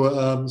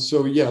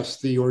 So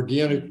yes, the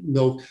organic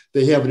milk,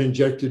 they haven't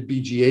injected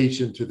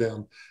BGH into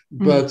them.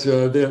 But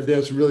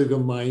that's really the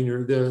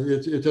minor.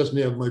 It doesn't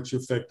have much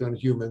effect on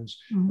humans.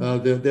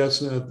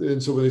 That's not.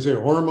 And so when they say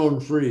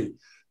hormone free,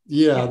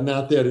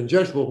 not that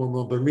injectable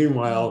hormone, but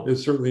meanwhile,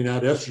 it's certainly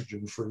not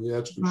estrogen free.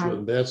 That's for sure.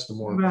 And that's the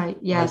more by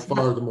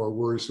far the more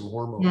worrisome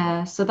hormone.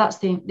 Yeah. So that's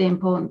the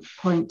important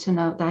point to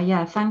note there.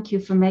 Yeah. Thank you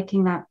for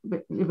making that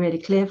really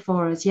clear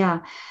for us.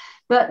 Yeah.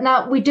 But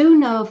now we do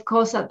know, of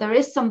course, that there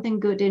is something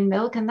good in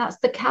milk, and that's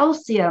the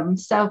calcium.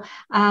 So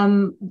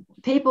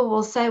people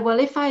will say, well,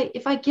 if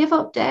I give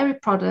up dairy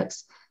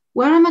products,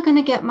 where am I going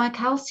to get my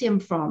calcium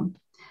from?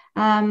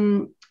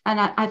 And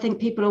I think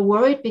people are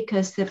worried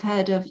because they've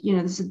heard of,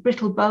 there's a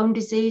brittle bone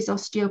disease,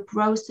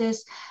 osteoporosis,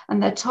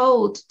 and they're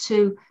told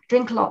to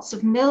drink lots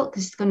of milk.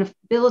 It's going to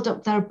build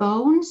up their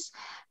bones.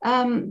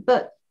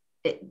 But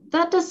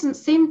that doesn't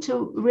seem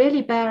to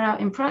really bear out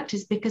in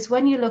practice, because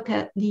when you look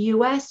at the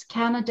US,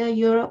 Canada,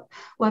 Europe,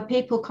 where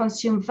people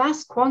consume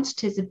vast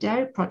quantities of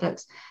dairy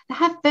products, they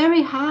have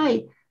very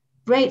high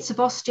rates of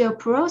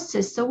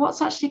osteoporosis. So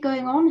what's actually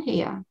going on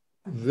here?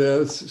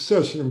 That's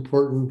such an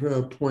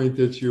important point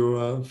that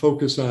you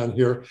focus on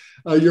here.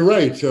 You're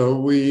right.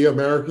 We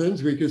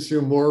Americans, we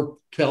consume more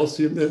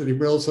calcium than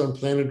anywhere else on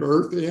planet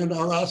Earth, and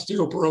our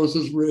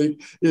osteoporosis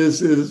rate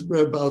is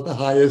about the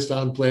highest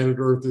on planet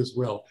Earth as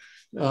well.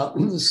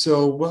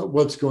 So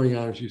what's going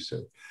on, as you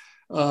said?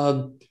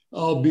 I'm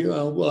going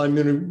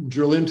to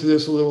drill into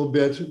this a little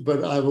bit,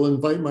 but I will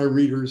invite my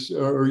readers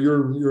or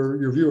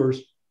your viewers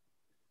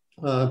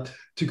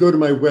to go to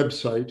my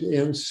website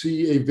and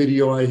see a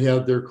video I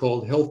have there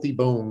called Healthy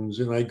Bones.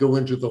 And I go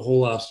into the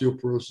whole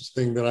osteoporosis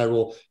thing that I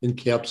will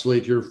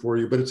encapsulate here for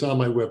you, but it's on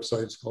my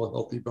website. It's called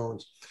Healthy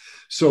Bones.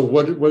 So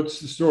what's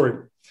the story?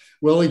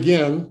 Well,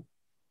 again,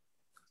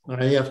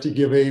 I have to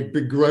give a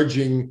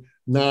begrudging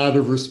nod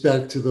of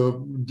respect to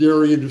the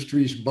dairy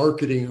industry's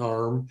marketing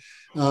arm,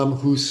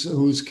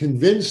 who's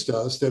convinced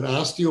us that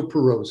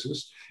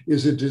osteoporosis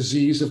is a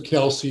disease of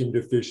calcium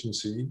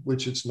deficiency,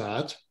 which it's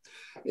not,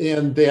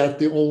 and that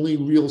the only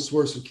real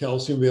source of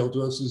calcium available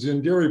to us is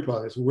in dairy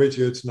products, which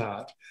it's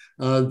not.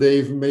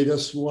 They've made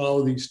us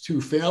swallow these two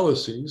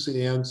fallacies,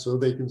 and so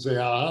they can say,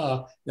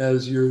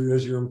 as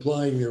you're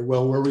implying there,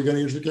 well, where are we going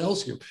to use the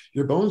calcium?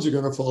 Your bones are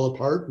going to fall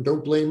apart, and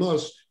don't blame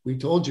us. We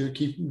told you to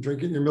keep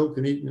drinking your milk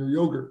and eating your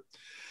yogurt.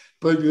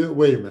 But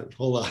wait a minute,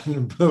 hold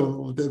on.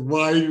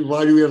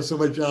 Why do we have so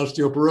much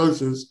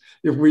osteoporosis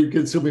if we're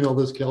consuming all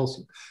this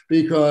calcium?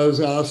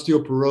 Because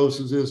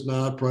osteoporosis is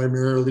not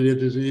primarily a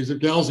disease of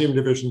calcium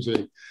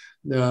deficiency.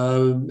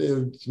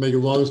 To make a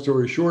long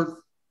story short,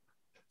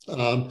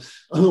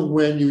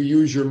 when you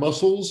use your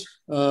muscles,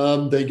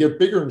 they get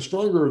bigger and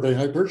stronger, they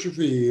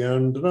hypertrophy,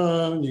 and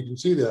you can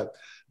see that.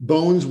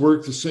 Bones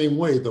work the same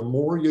way. The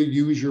more you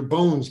use your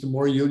bones, the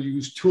more you'll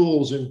use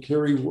tools and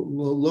carry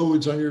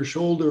loads on your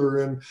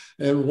shoulder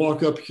and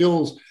walk up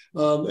hills.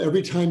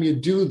 Every time you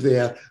do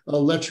that,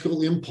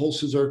 electrical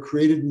impulses are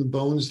created in the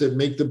bones that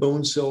make the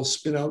bone cells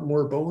spin out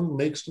more bone,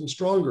 makes them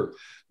stronger.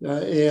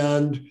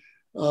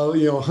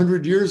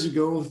 100 years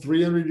ago,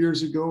 300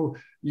 years ago,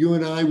 you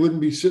and I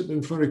wouldn't be sitting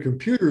in front of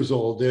computers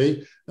all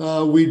day.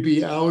 We'd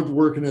be out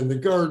working in the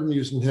garden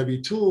using heavy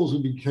tools.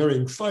 We'd be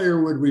carrying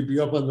firewood. We'd be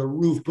up on the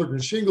roof putting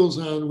shingles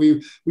on.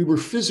 We were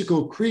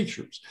physical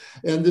creatures,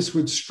 and this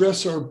would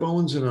stress our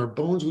bones, and our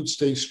bones would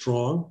stay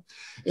strong.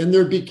 And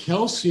there'd be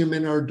calcium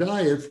in our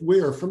diet,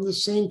 where from the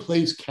same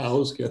place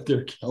cows get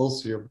their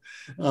calcium.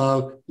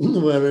 What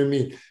I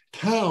mean,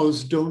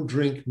 cows don't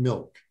drink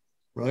milk,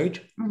 right?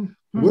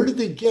 Mm-hmm. Where did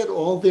they get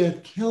all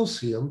that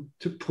calcium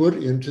to put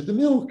into the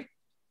milk?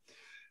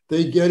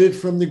 They get it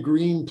from the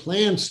green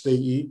plants they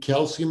eat.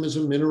 Calcium is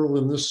a mineral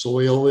in the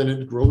soil, and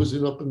it grows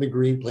it up in the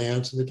green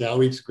plants, and the cow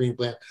eats the green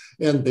plant.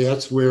 And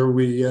that's where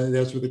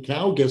the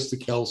cow gets the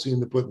calcium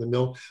to put in the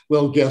milk.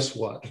 Well, guess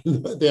what?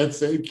 That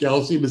same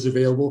calcium is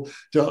available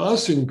to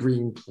us in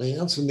green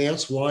plants, and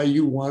that's why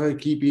you want to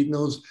keep eating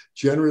those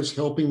generous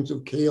helpings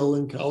of kale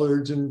and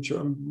collards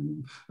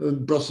and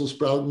Brussels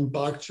sprout and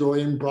bok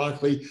choy and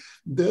broccoli.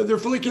 They're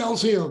full of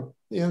calcium.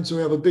 And so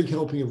we have a big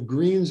helping of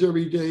greens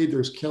every day.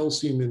 There's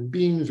calcium in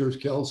beans. There's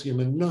calcium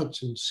in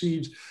nuts and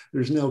seeds.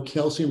 There's now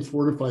calcium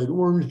fortified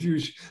orange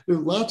juice. There's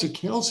lots of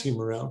calcium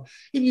around,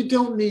 and you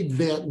don't need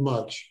that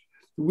much.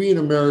 We in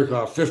America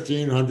are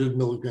 1,500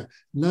 milligrams.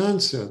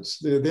 Nonsense.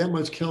 That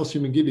much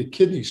calcium can give you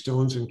kidney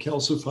stones and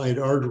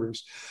calcified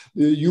arteries.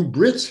 You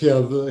Brits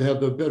have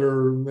a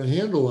better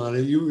handle on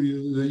it.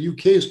 The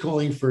UK is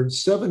calling for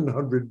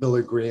 700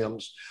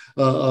 milligrams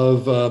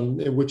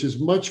which is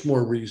much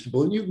more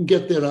reasonable. And you can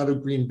get that out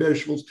of green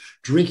vegetables.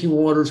 Drinking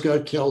water's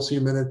got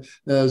calcium in it.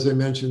 As I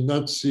mentioned,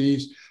 nuts,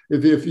 seeds.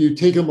 If you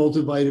take a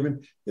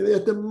multivitamin,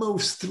 at the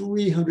most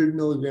 300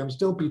 milligrams,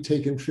 don't be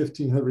taking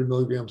 1,500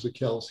 milligrams of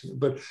calcium,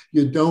 but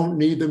you don't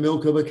need the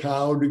milk of a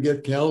cow to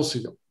get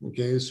calcium.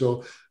 Okay,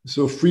 so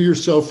free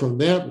yourself from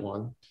that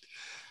one.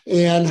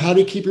 And how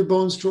to keep your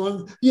bones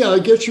strong? Yeah,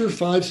 get your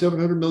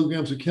 700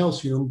 milligrams of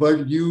calcium,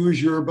 but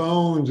use your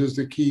bones is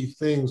the key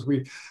things.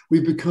 We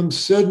become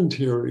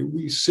sedentary.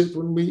 We sit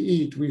when we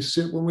eat. We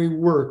sit when we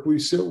work. We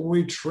sit when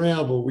we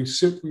travel. We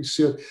sit.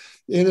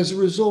 And as a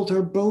result,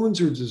 our bones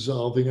are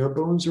dissolving. Our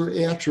bones are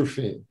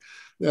atrophying.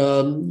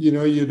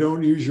 You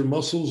don't use your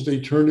muscles,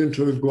 they turn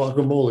into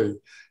guacamole.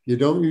 You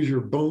don't use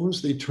your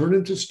bones, they turn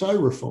into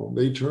styrofoam.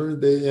 They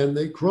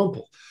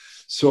crumple.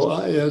 So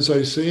as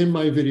I say in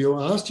my video,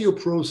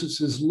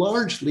 osteoporosis is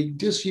largely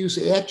disuse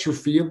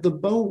atrophy of the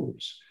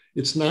bones.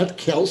 It's not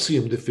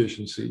calcium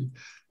deficiency.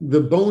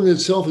 the bone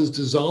itself is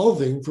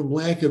dissolving from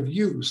lack of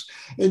use.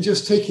 And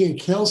just taking a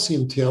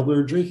calcium tablet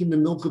or drinking the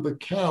milk of a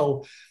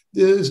cow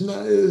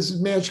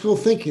is magical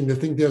thinking to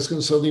think that's going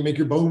to suddenly make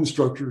your bone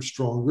structure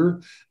stronger.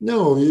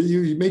 No,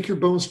 you make your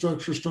bone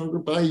structure stronger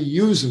by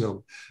using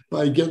them,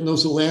 by getting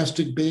those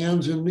elastic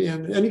bands, and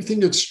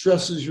anything that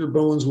stresses your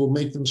bones will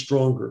make them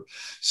stronger.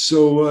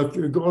 So if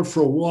you're going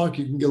for a walk,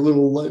 you can get a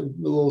little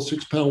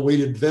 6-pound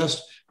weighted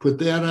vest, put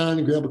that on,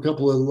 and grab a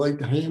couple of light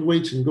hand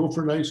weights and go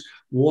for a nice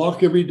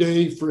walk every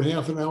day for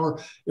half an hour.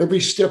 Every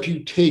step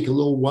you take, a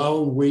little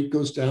wild weight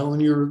goes down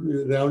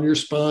your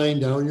spine,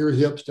 down your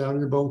hips, down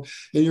your bone,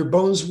 and your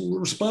bones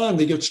respond.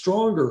 They get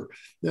stronger.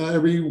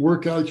 Every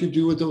workout you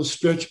do with those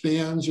stretch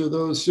bands or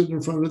those sitting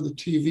in front of the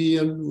TV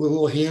and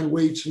little hand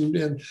weights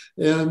and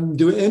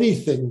do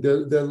anything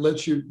that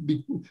lets you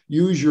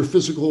use your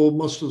physical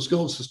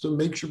musculoskeletal system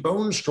makes your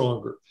bones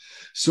stronger.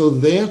 So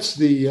that's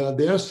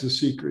the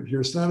secret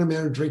here. It's not a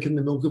matter of drinking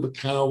the milk of a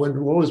cow and,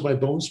 oh, is my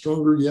bone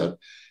stronger yet?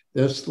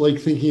 That's like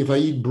thinking if I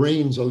eat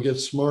brains, I'll get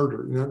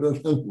smarter. It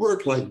doesn't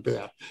work like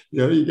that.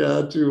 You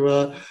got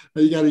to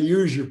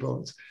use your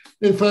bones.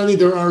 And finally,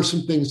 there are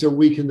some things that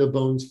weaken the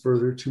bones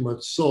further: too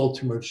much salt,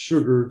 too much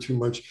sugar, too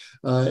much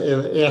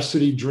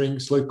acidy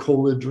drinks like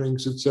cola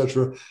drinks,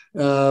 etc.,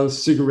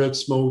 cigarette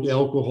smoke,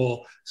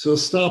 alcohol. So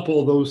stop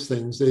all those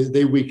things.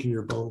 They weaken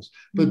your bones.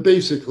 But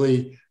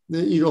basically,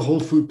 eat a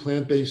whole food,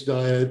 plant-based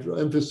diet,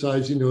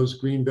 emphasizing those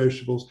green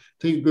vegetables,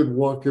 take a good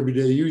walk every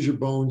day, use your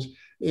bones,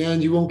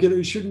 and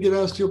you shouldn't get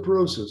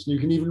osteoporosis. You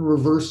can even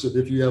reverse it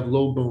if you have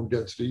low bone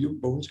density. Your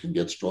bones can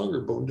get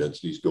stronger. Bone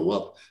densities go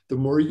up the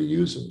more you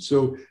use them.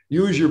 So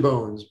use your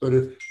bones, but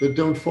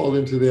don't fall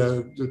into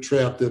the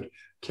trap that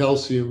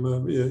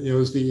calcium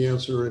is the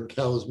answer and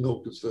cow's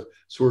milk is the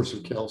source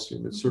of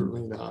calcium. It's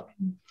certainly not.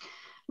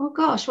 Oh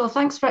gosh, well,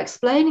 thanks for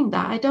explaining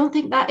that. I don't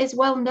think that is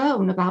well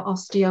known about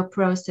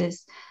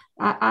osteoporosis.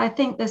 I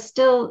think there's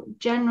still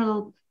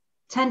general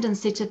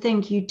tendency to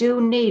think you do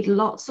need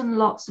lots and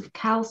lots of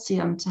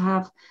calcium to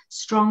have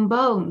strong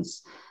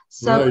bones.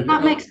 So right,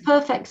 that makes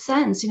perfect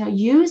sense.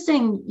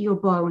 Using your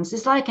bones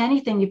is like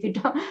anything. If you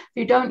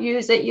don't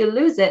use it, you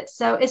lose it.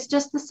 So it's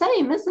just the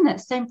same, isn't it?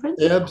 Same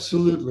principle.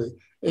 Absolutely.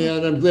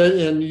 And I'm glad.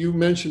 And you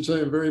mentioned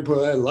something very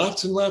important.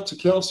 Lots and lots of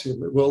calcium.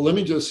 Well, let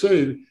me just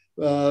say,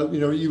 you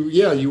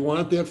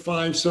want that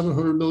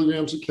 500-700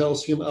 milligrams of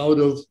calcium out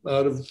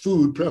of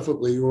food,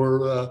 preferably,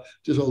 or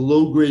just a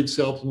low-grade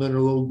supplement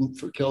or low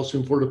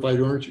calcium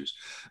fortified orange juice.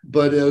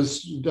 But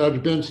as Dr.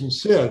 Benson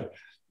said,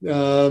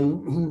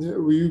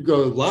 you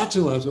go lots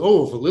and lots.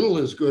 Oh, if a little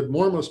is good,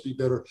 more must be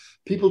better.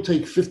 People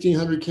take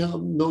 1,500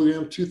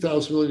 milligrams,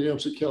 2,000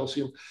 milligrams of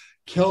calcium.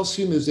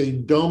 Calcium is a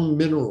dumb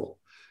mineral.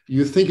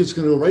 You think it's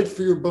going to go right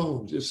for your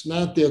bones. It's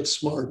not that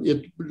smart.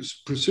 It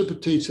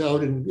precipitates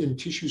out in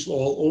tissues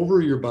all over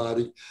your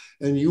body,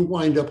 and you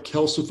wind up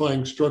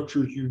calcifying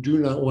structures you do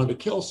not want to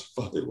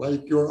calcify,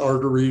 like your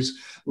arteries,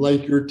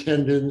 like your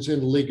tendons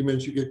and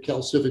ligaments. You get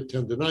calcific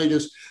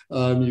tendonitis.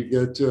 You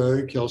get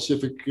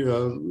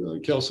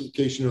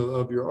calcification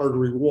of your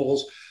artery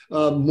walls.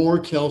 More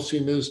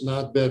calcium is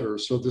not better.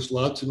 So this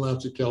lots and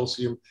lots of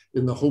calcium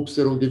in the hopes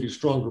that it'll give you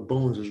stronger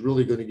bones is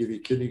really going to give you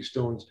kidney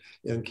stones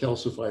and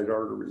calcified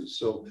arteries.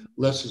 So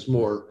less is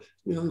more.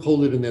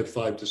 Hold it in that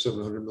 500 to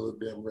 700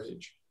 milligram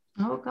range.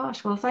 Oh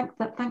gosh, well,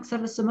 thanks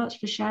ever so much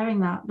for sharing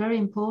that. Very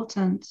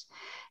important.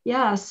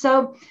 Yeah.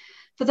 So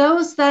for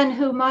those then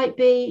who might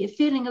be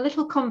feeling a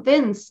little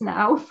convinced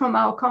now from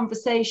our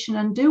conversation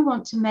and do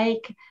want to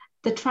make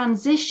the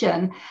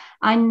transition,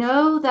 I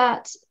know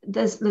that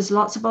there's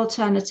lots of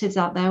alternatives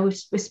out there. We've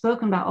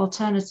spoken about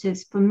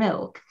alternatives for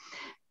milk.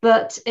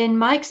 But in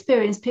my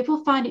experience,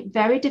 people find it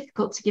very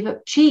difficult to give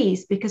up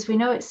cheese because we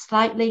know it's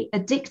slightly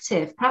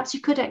addictive. Perhaps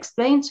you could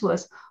explain to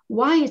us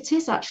why it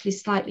is actually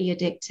slightly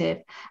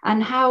addictive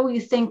and how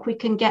you think we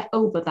can get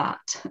over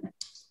that.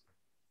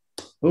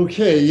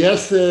 Okay,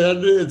 yes,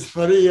 and it's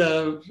funny.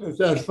 It's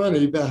not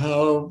funny about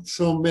how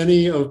so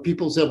many of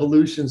people's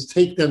evolutions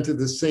take them to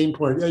the same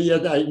point. Yeah,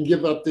 I can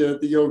give up the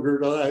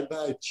yogurt. I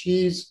buy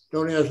cheese.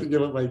 Don't ask me to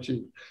give up my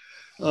cheese.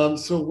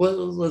 Let's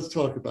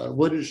talk about it.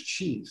 What is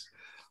cheese?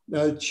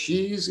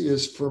 Cheese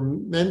is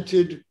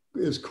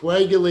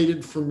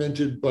coagulated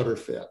fermented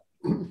butterfat,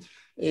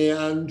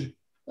 and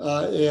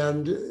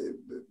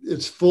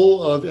it's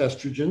full of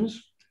estrogens.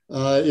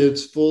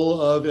 It's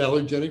full of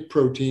allergenic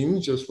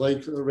proteins, just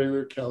like the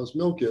regular cow's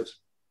milk is.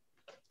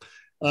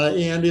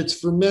 And it's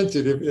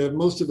fermented.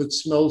 Most of it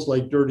smells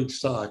like dirty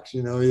socks.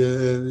 You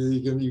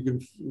can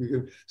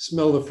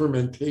smell the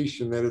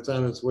fermentation, that it's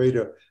on its way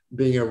to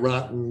being a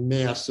rotten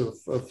mass of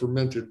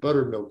fermented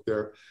buttermilk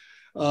there.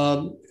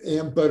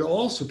 But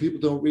also people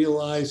don't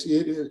realize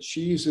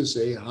cheese is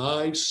a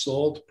high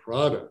salt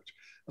product.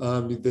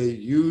 They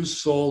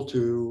use salt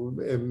to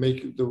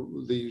make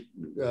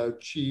the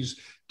cheese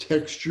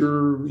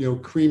texture,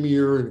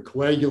 creamier and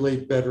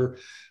coagulate better.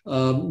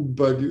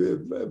 But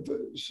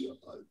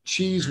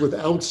cheese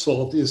without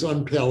salt is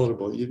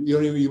unpalatable.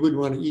 You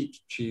wouldn't want to eat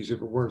cheese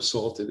if it weren't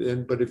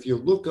salted. But if you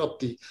look up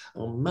the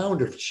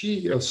amount of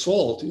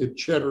salt in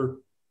cheddar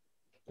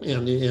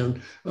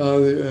Gouda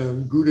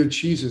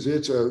cheeses.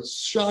 It's a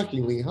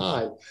shockingly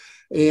high.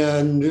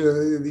 And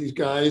these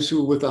guys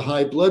who with a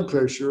high blood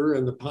pressure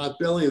and the pot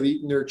belly have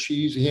eaten their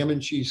cheese, ham and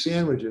cheese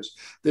sandwiches.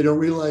 They don't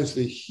realize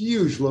the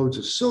huge loads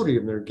of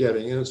sodium they're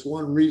getting. And it's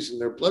one reason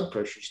their blood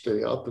pressure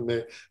stay up and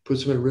they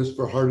puts them at risk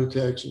for heart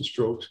attacks and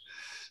strokes.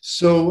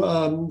 So,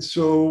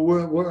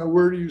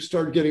 where do you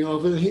start getting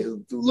off?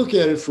 Look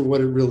at it for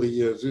what it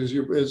really is. As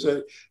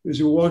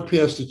you walk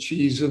past the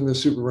cheese in the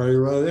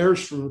supermarket,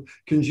 there's from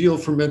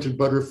congealed fermented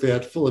butter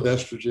fat full of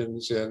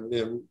estrogens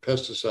and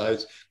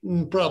pesticides.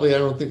 Probably, I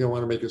don't think I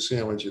want to make a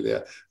sandwich of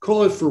that.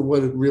 Call it for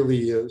what it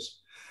really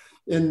is.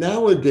 And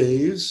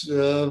nowadays,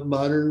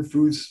 modern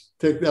foods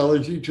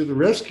technology to the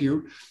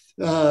rescue.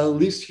 At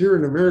least here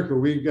in America,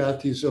 we've got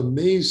these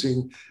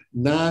amazing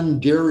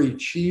non-dairy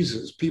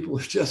cheeses. People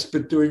have just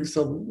been doing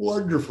some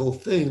wonderful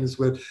things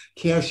with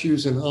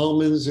cashews and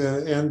almonds,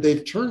 and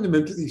they've turned them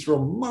into these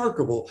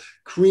remarkable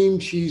cream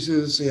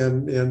cheeses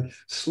and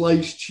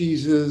sliced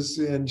cheeses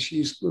and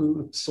cheese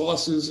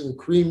sauces and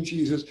cream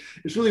cheeses.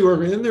 It's really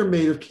working, and they're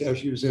made of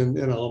cashews and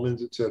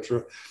almonds,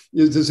 etc.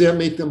 Does that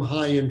make them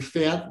high in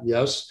fat?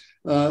 Yes.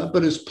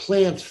 But it's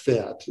plant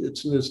fat.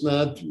 It's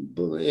not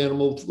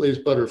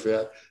animal-raised butter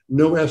fat.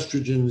 No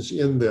estrogens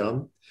in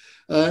them,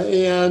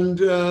 and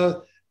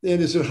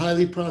is it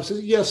highly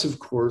processed? Yes, of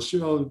course.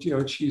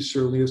 Cheese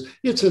certainly is.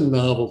 It's a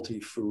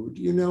novelty food.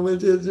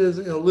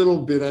 It's a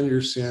little bit on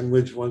your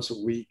sandwich once a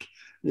week.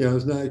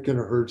 It's not going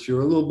to hurt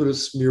you. A little bit of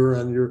smear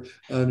on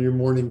your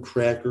morning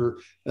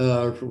cracker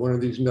for one of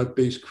these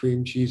nut-based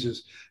cream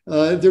cheeses.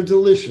 They're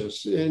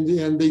delicious,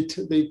 and they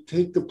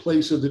take the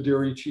place of the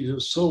dairy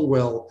cheeses so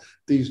well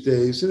these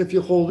days. And if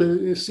you hold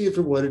it, you see it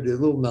for what it is,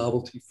 a little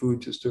novelty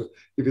food, just to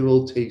give you a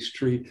little taste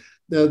treat.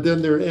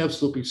 Then they're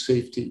absolutely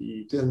safe to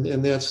eat,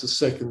 and that's the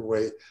second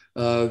way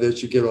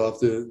that you get off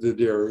the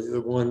dairy.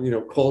 The one,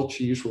 call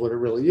cheese for what it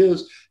really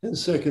is, and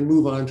second,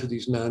 move on to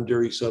these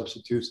non-dairy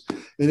substitutes.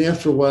 And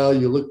after a while,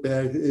 you look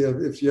back,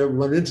 if you ever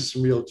run into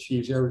some real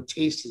cheese, you ever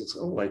taste it, it's,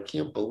 oh, I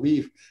can't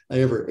believe I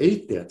ever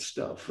ate that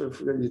stuff.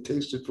 You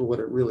taste it for what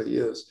it really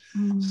is.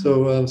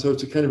 So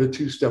it's a kind of a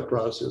two-step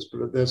process,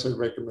 but that's what I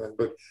recommend.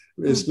 But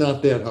it's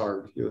not that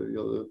hard.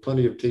 You'll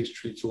plenty of taste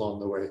treats along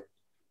the way.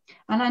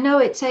 And I know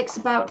it takes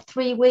about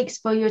 3 weeks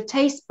for your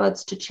taste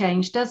buds to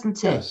change,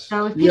 doesn't it? Yes.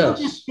 So if people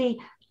just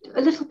be a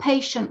little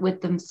patient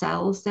with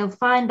themselves, they'll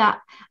find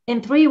that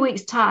in 3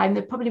 weeks' time,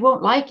 they probably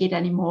won't like it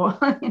anymore.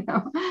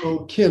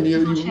 Oh, Kim,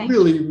 you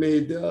really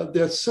made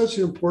that's such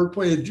an important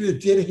point. It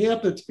did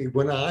happen to me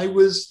when I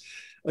was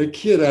a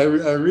kid. I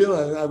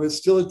realized I was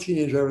still a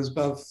teenager. I was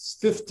about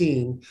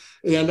 15,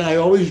 and I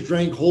always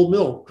drank whole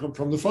milk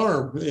from the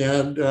farm,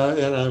 and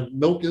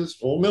milk is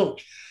whole milk.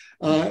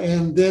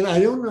 And then I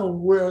don't know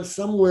where,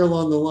 somewhere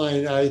along the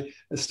line, I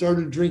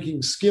started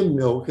drinking skim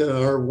milk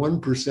or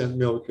 1%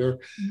 milk,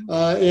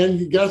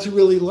 and got to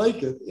really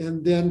like it.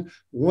 And then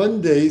one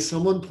day,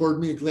 someone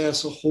poured me a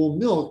glass of whole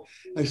milk.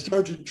 I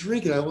started to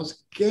drink it. I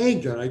was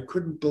gagged on. I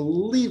couldn't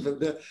believe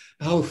it,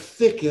 how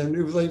thick, and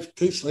it was like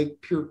tastes like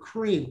pure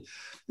cream.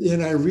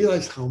 And I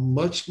realized how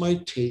much my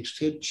taste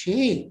had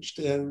changed,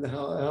 and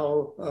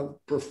how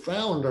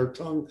profound our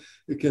tongue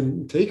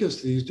can take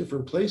us to these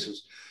different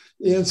places.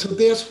 And so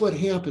that's what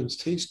happens.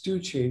 Tastes do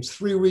change.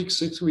 3 weeks,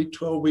 6 weeks,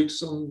 12 weeks,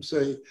 some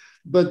say,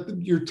 but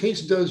your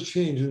taste does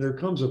change. And there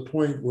comes a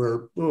point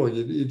where,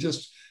 you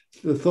just,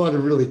 the thought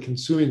of really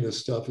consuming this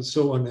stuff is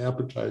so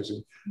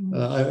unappetizing.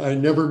 I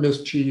never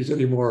miss cheese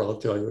anymore, I'll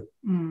tell you.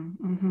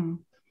 Mm-hmm.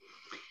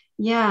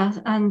 Yeah.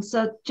 And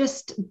so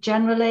just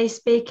generally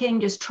speaking,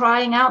 just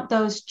trying out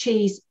those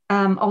cheese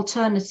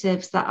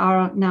alternatives that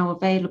are now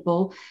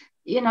available.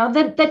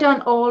 They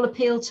don't all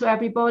appeal to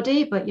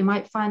everybody, but you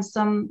might find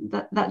some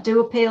that do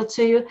appeal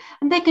to you,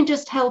 and they can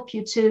just help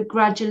you to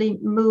gradually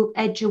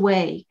edge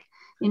away.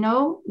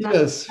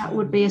 Yes. That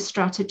would be a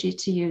strategy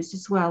to use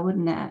as well,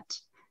 wouldn't it?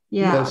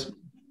 Yeah. Yes.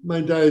 My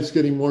diet's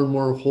getting more and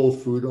more whole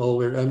food all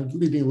the way. I'm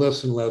eating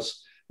less and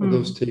less of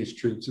those taste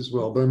treats as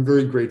well, but I'm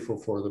very grateful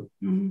for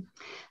them.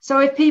 So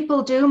if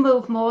people do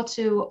move more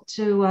to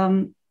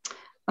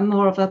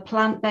more of a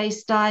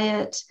plant-based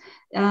diet,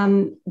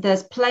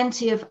 there's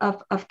plenty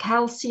of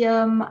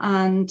calcium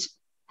and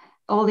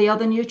all the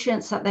other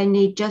nutrients that they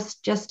need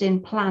just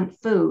in plant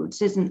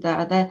foods, isn't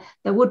there?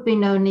 There would be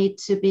no need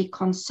to be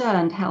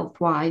concerned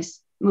health-wise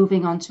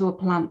moving on to a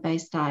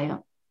plant-based diet.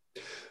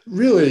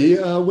 Really,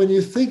 when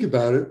you think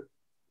about it,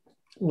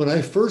 when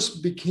I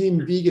first became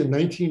vegan in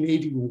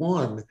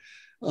 1981,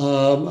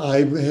 I'm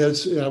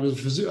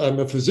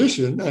a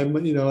physician. I'm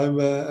an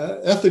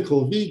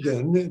ethical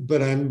vegan,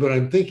 but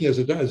I'm thinking as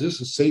a doctor, is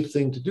this a safe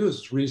thing to do?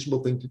 Is this a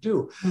reasonable thing to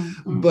do?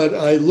 But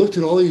I looked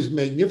at all these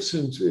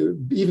magnificent,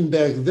 even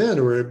back then,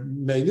 or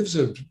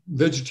magnificent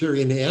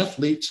vegetarian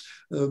athletes,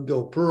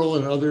 Bill Pearl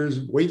and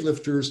others,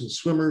 weightlifters and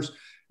swimmers,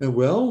 and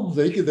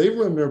they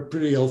run a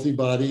pretty healthy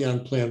body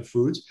on plant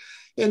foods.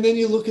 And then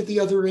you look at the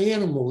other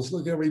animals,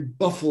 look at every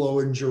buffalo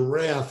and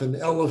giraffe and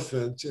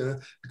elephant,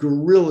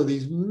 gorilla,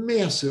 these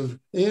massive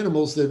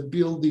animals that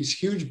build these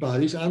huge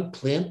bodies on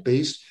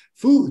plant-based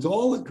foods,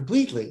 all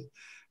completely.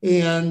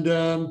 And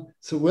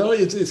so, well,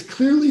 it's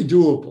clearly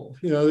doable.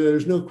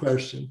 There's no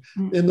question.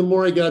 And the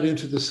more I got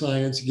into the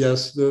science,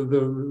 yes,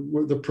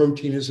 the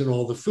protein is in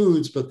all the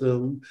foods, but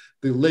the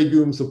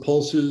legumes, the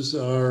pulses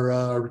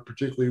are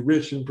particularly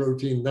rich in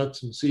protein.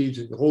 Nuts and seeds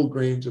and whole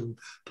grains and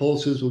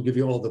pulses will give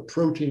you all the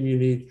protein you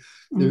need.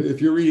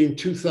 If you're eating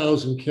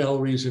 2,000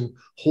 calories in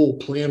whole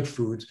plant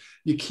foods,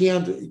 you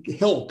can't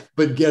help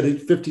but get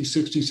 50,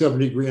 60,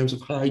 70 grams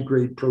of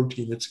high-grade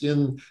protein. It's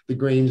in the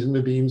grains and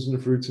the beans and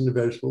the fruits and the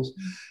vegetables.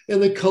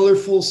 And the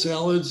colorful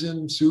salads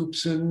and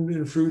soups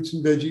and fruits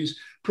and veggies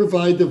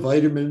provide the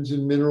vitamins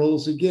and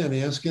minerals. Again,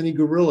 ask any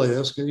gorilla,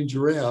 ask any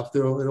giraffe.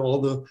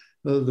 All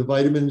the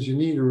vitamins you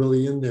need are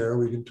really in there.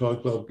 We can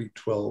talk about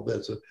B12.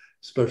 That's a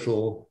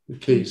special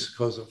case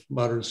because of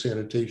modern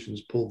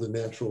sanitation's pulled the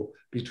natural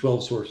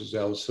B12 sources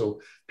out.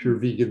 So pure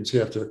vegans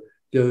have to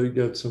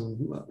get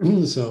some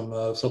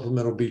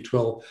supplemental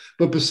B12.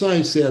 But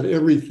besides that,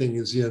 everything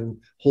is in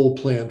whole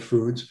plant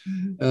foods.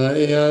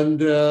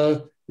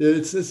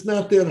 It's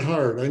not that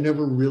hard. I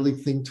never really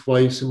think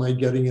twice, am I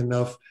getting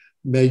enough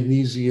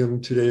magnesium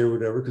today or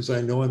whatever, because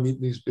I know I'm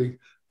eating these big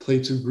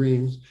plates of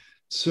greens.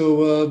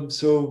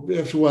 So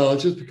after a while, it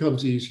just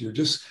becomes easier.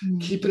 Just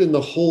keep it in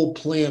the whole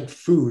plant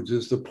foods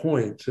is the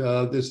point.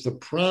 It's the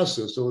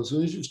process. So as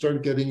soon as you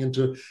start getting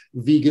into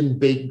vegan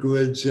baked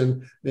goods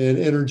and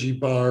energy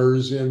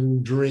bars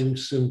and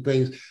drinks and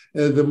things,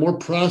 the more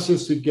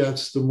processed it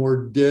gets, the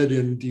more dead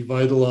and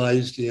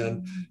devitalized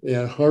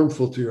and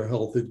harmful to your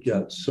health it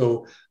gets.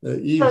 So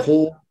eat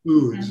whole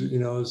foods,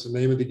 is the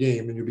name of the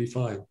game, and you'll be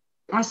fine.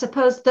 I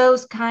suppose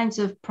those kinds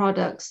of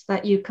products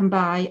that you can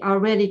buy are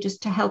really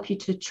just to help you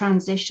to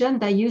transition.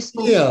 They're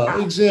useful.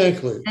 Yeah,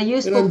 exactly. They're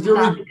useful for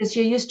that because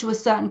you're used to a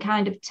certain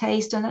kind of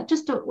taste, and that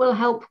just will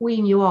help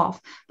wean you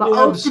off. But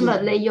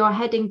ultimately, you're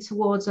heading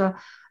towards a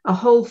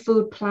whole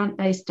food,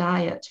 plant-based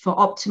diet for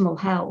optimal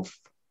health.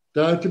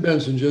 Dr.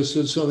 Benson just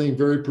said something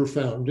very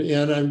profound,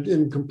 and I'm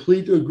in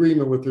complete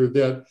agreement with her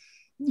that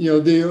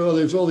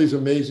there's all these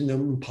amazing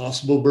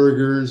Impossible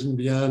burgers and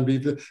Beyond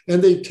Beef,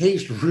 and they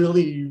taste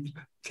really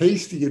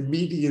tasty and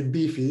meaty and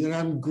beefy, and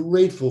I'm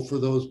grateful for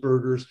those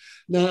burgers.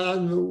 Now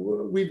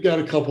we've got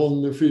a couple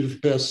in the freezer for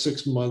the past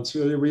 6 months.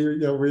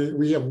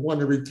 We have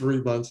one every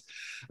 3 months,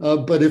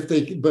 but if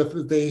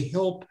they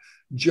help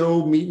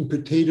Joe meat and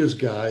potatoes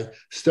guy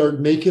start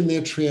making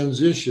that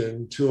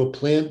transition to a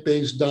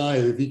plant-based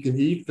diet, if he can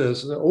eat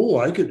this,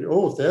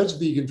 if that's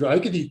vegan, I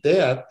could eat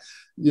that.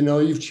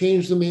 You've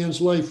changed the man's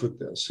life with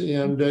this,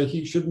 and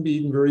he shouldn't be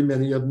eating very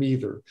many of them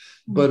either.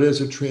 But as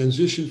a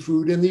transition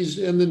food, and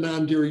the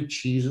non-dairy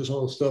cheeses,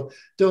 all this stuff,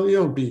 you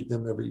don't beat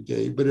them every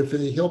day. But if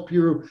they help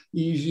you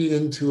ease you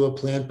into a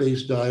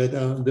plant-based diet,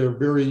 they're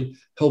very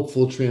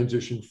helpful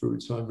transition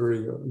foods. So I'm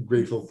very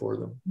grateful for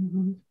them.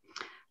 Mm-hmm.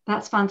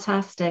 That's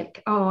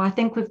fantastic. Oh, I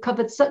think we've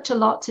covered such a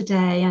lot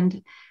today,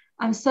 and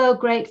I'm so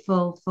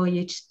grateful for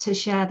you to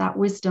share that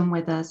wisdom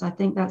with us. I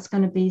think that's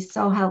going to be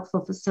so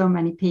helpful for so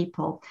many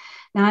people.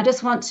 Now, I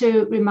just want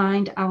to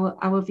remind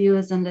our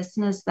viewers and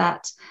listeners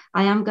that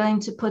I am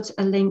going to put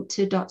a link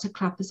to Dr.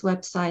 Klaper's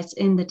website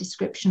in the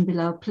description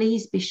below.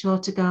 Please be sure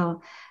to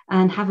go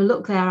and have a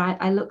look there.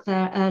 I looked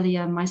there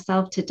earlier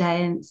myself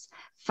today, and it's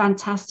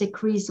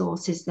fantastic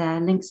resources there,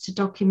 links to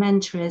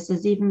documentaries.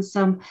 There's even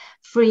some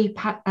free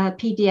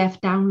PDF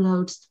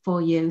downloads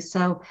for you.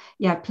 So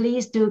yeah,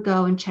 please do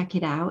go and check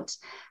it out.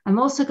 I'm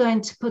also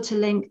going to put a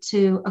link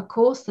to a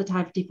course that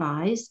I've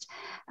devised.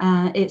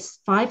 It's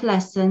 5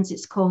 lessons.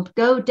 It's called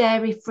Go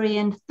Dairy Free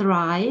and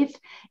Thrive.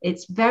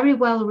 It's very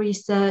well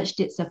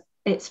researched.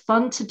 It's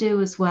fun to do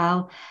as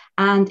well.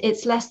 And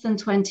it's less than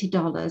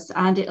 $20,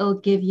 and it'll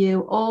give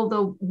you all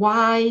the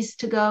whys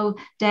to go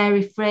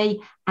dairy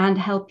free and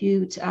help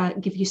you to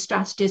give you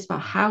strategies for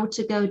how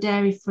to go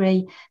dairy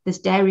free. There's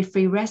dairy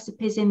free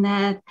recipes in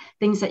there,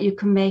 things that you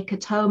can make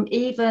at home.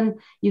 Even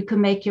you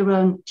can make your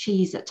own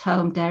cheese at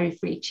home, dairy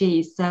free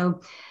cheese.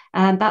 So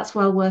that's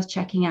well worth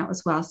checking out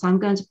as well. So I'm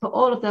going to put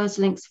all of those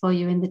links for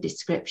you in the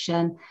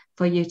description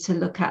for you to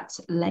look at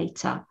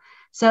later.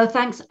 So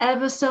thanks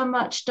ever so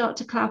much,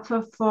 Dr.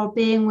 Klaper, for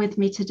being with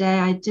me today.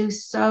 I do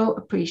so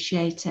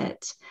appreciate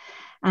it.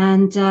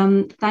 And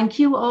thank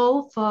you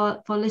all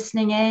for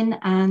listening in,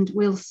 and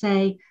we'll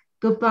say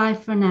goodbye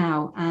for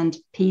now and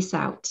peace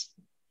out.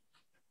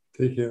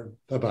 Take care.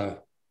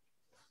 Bye-bye.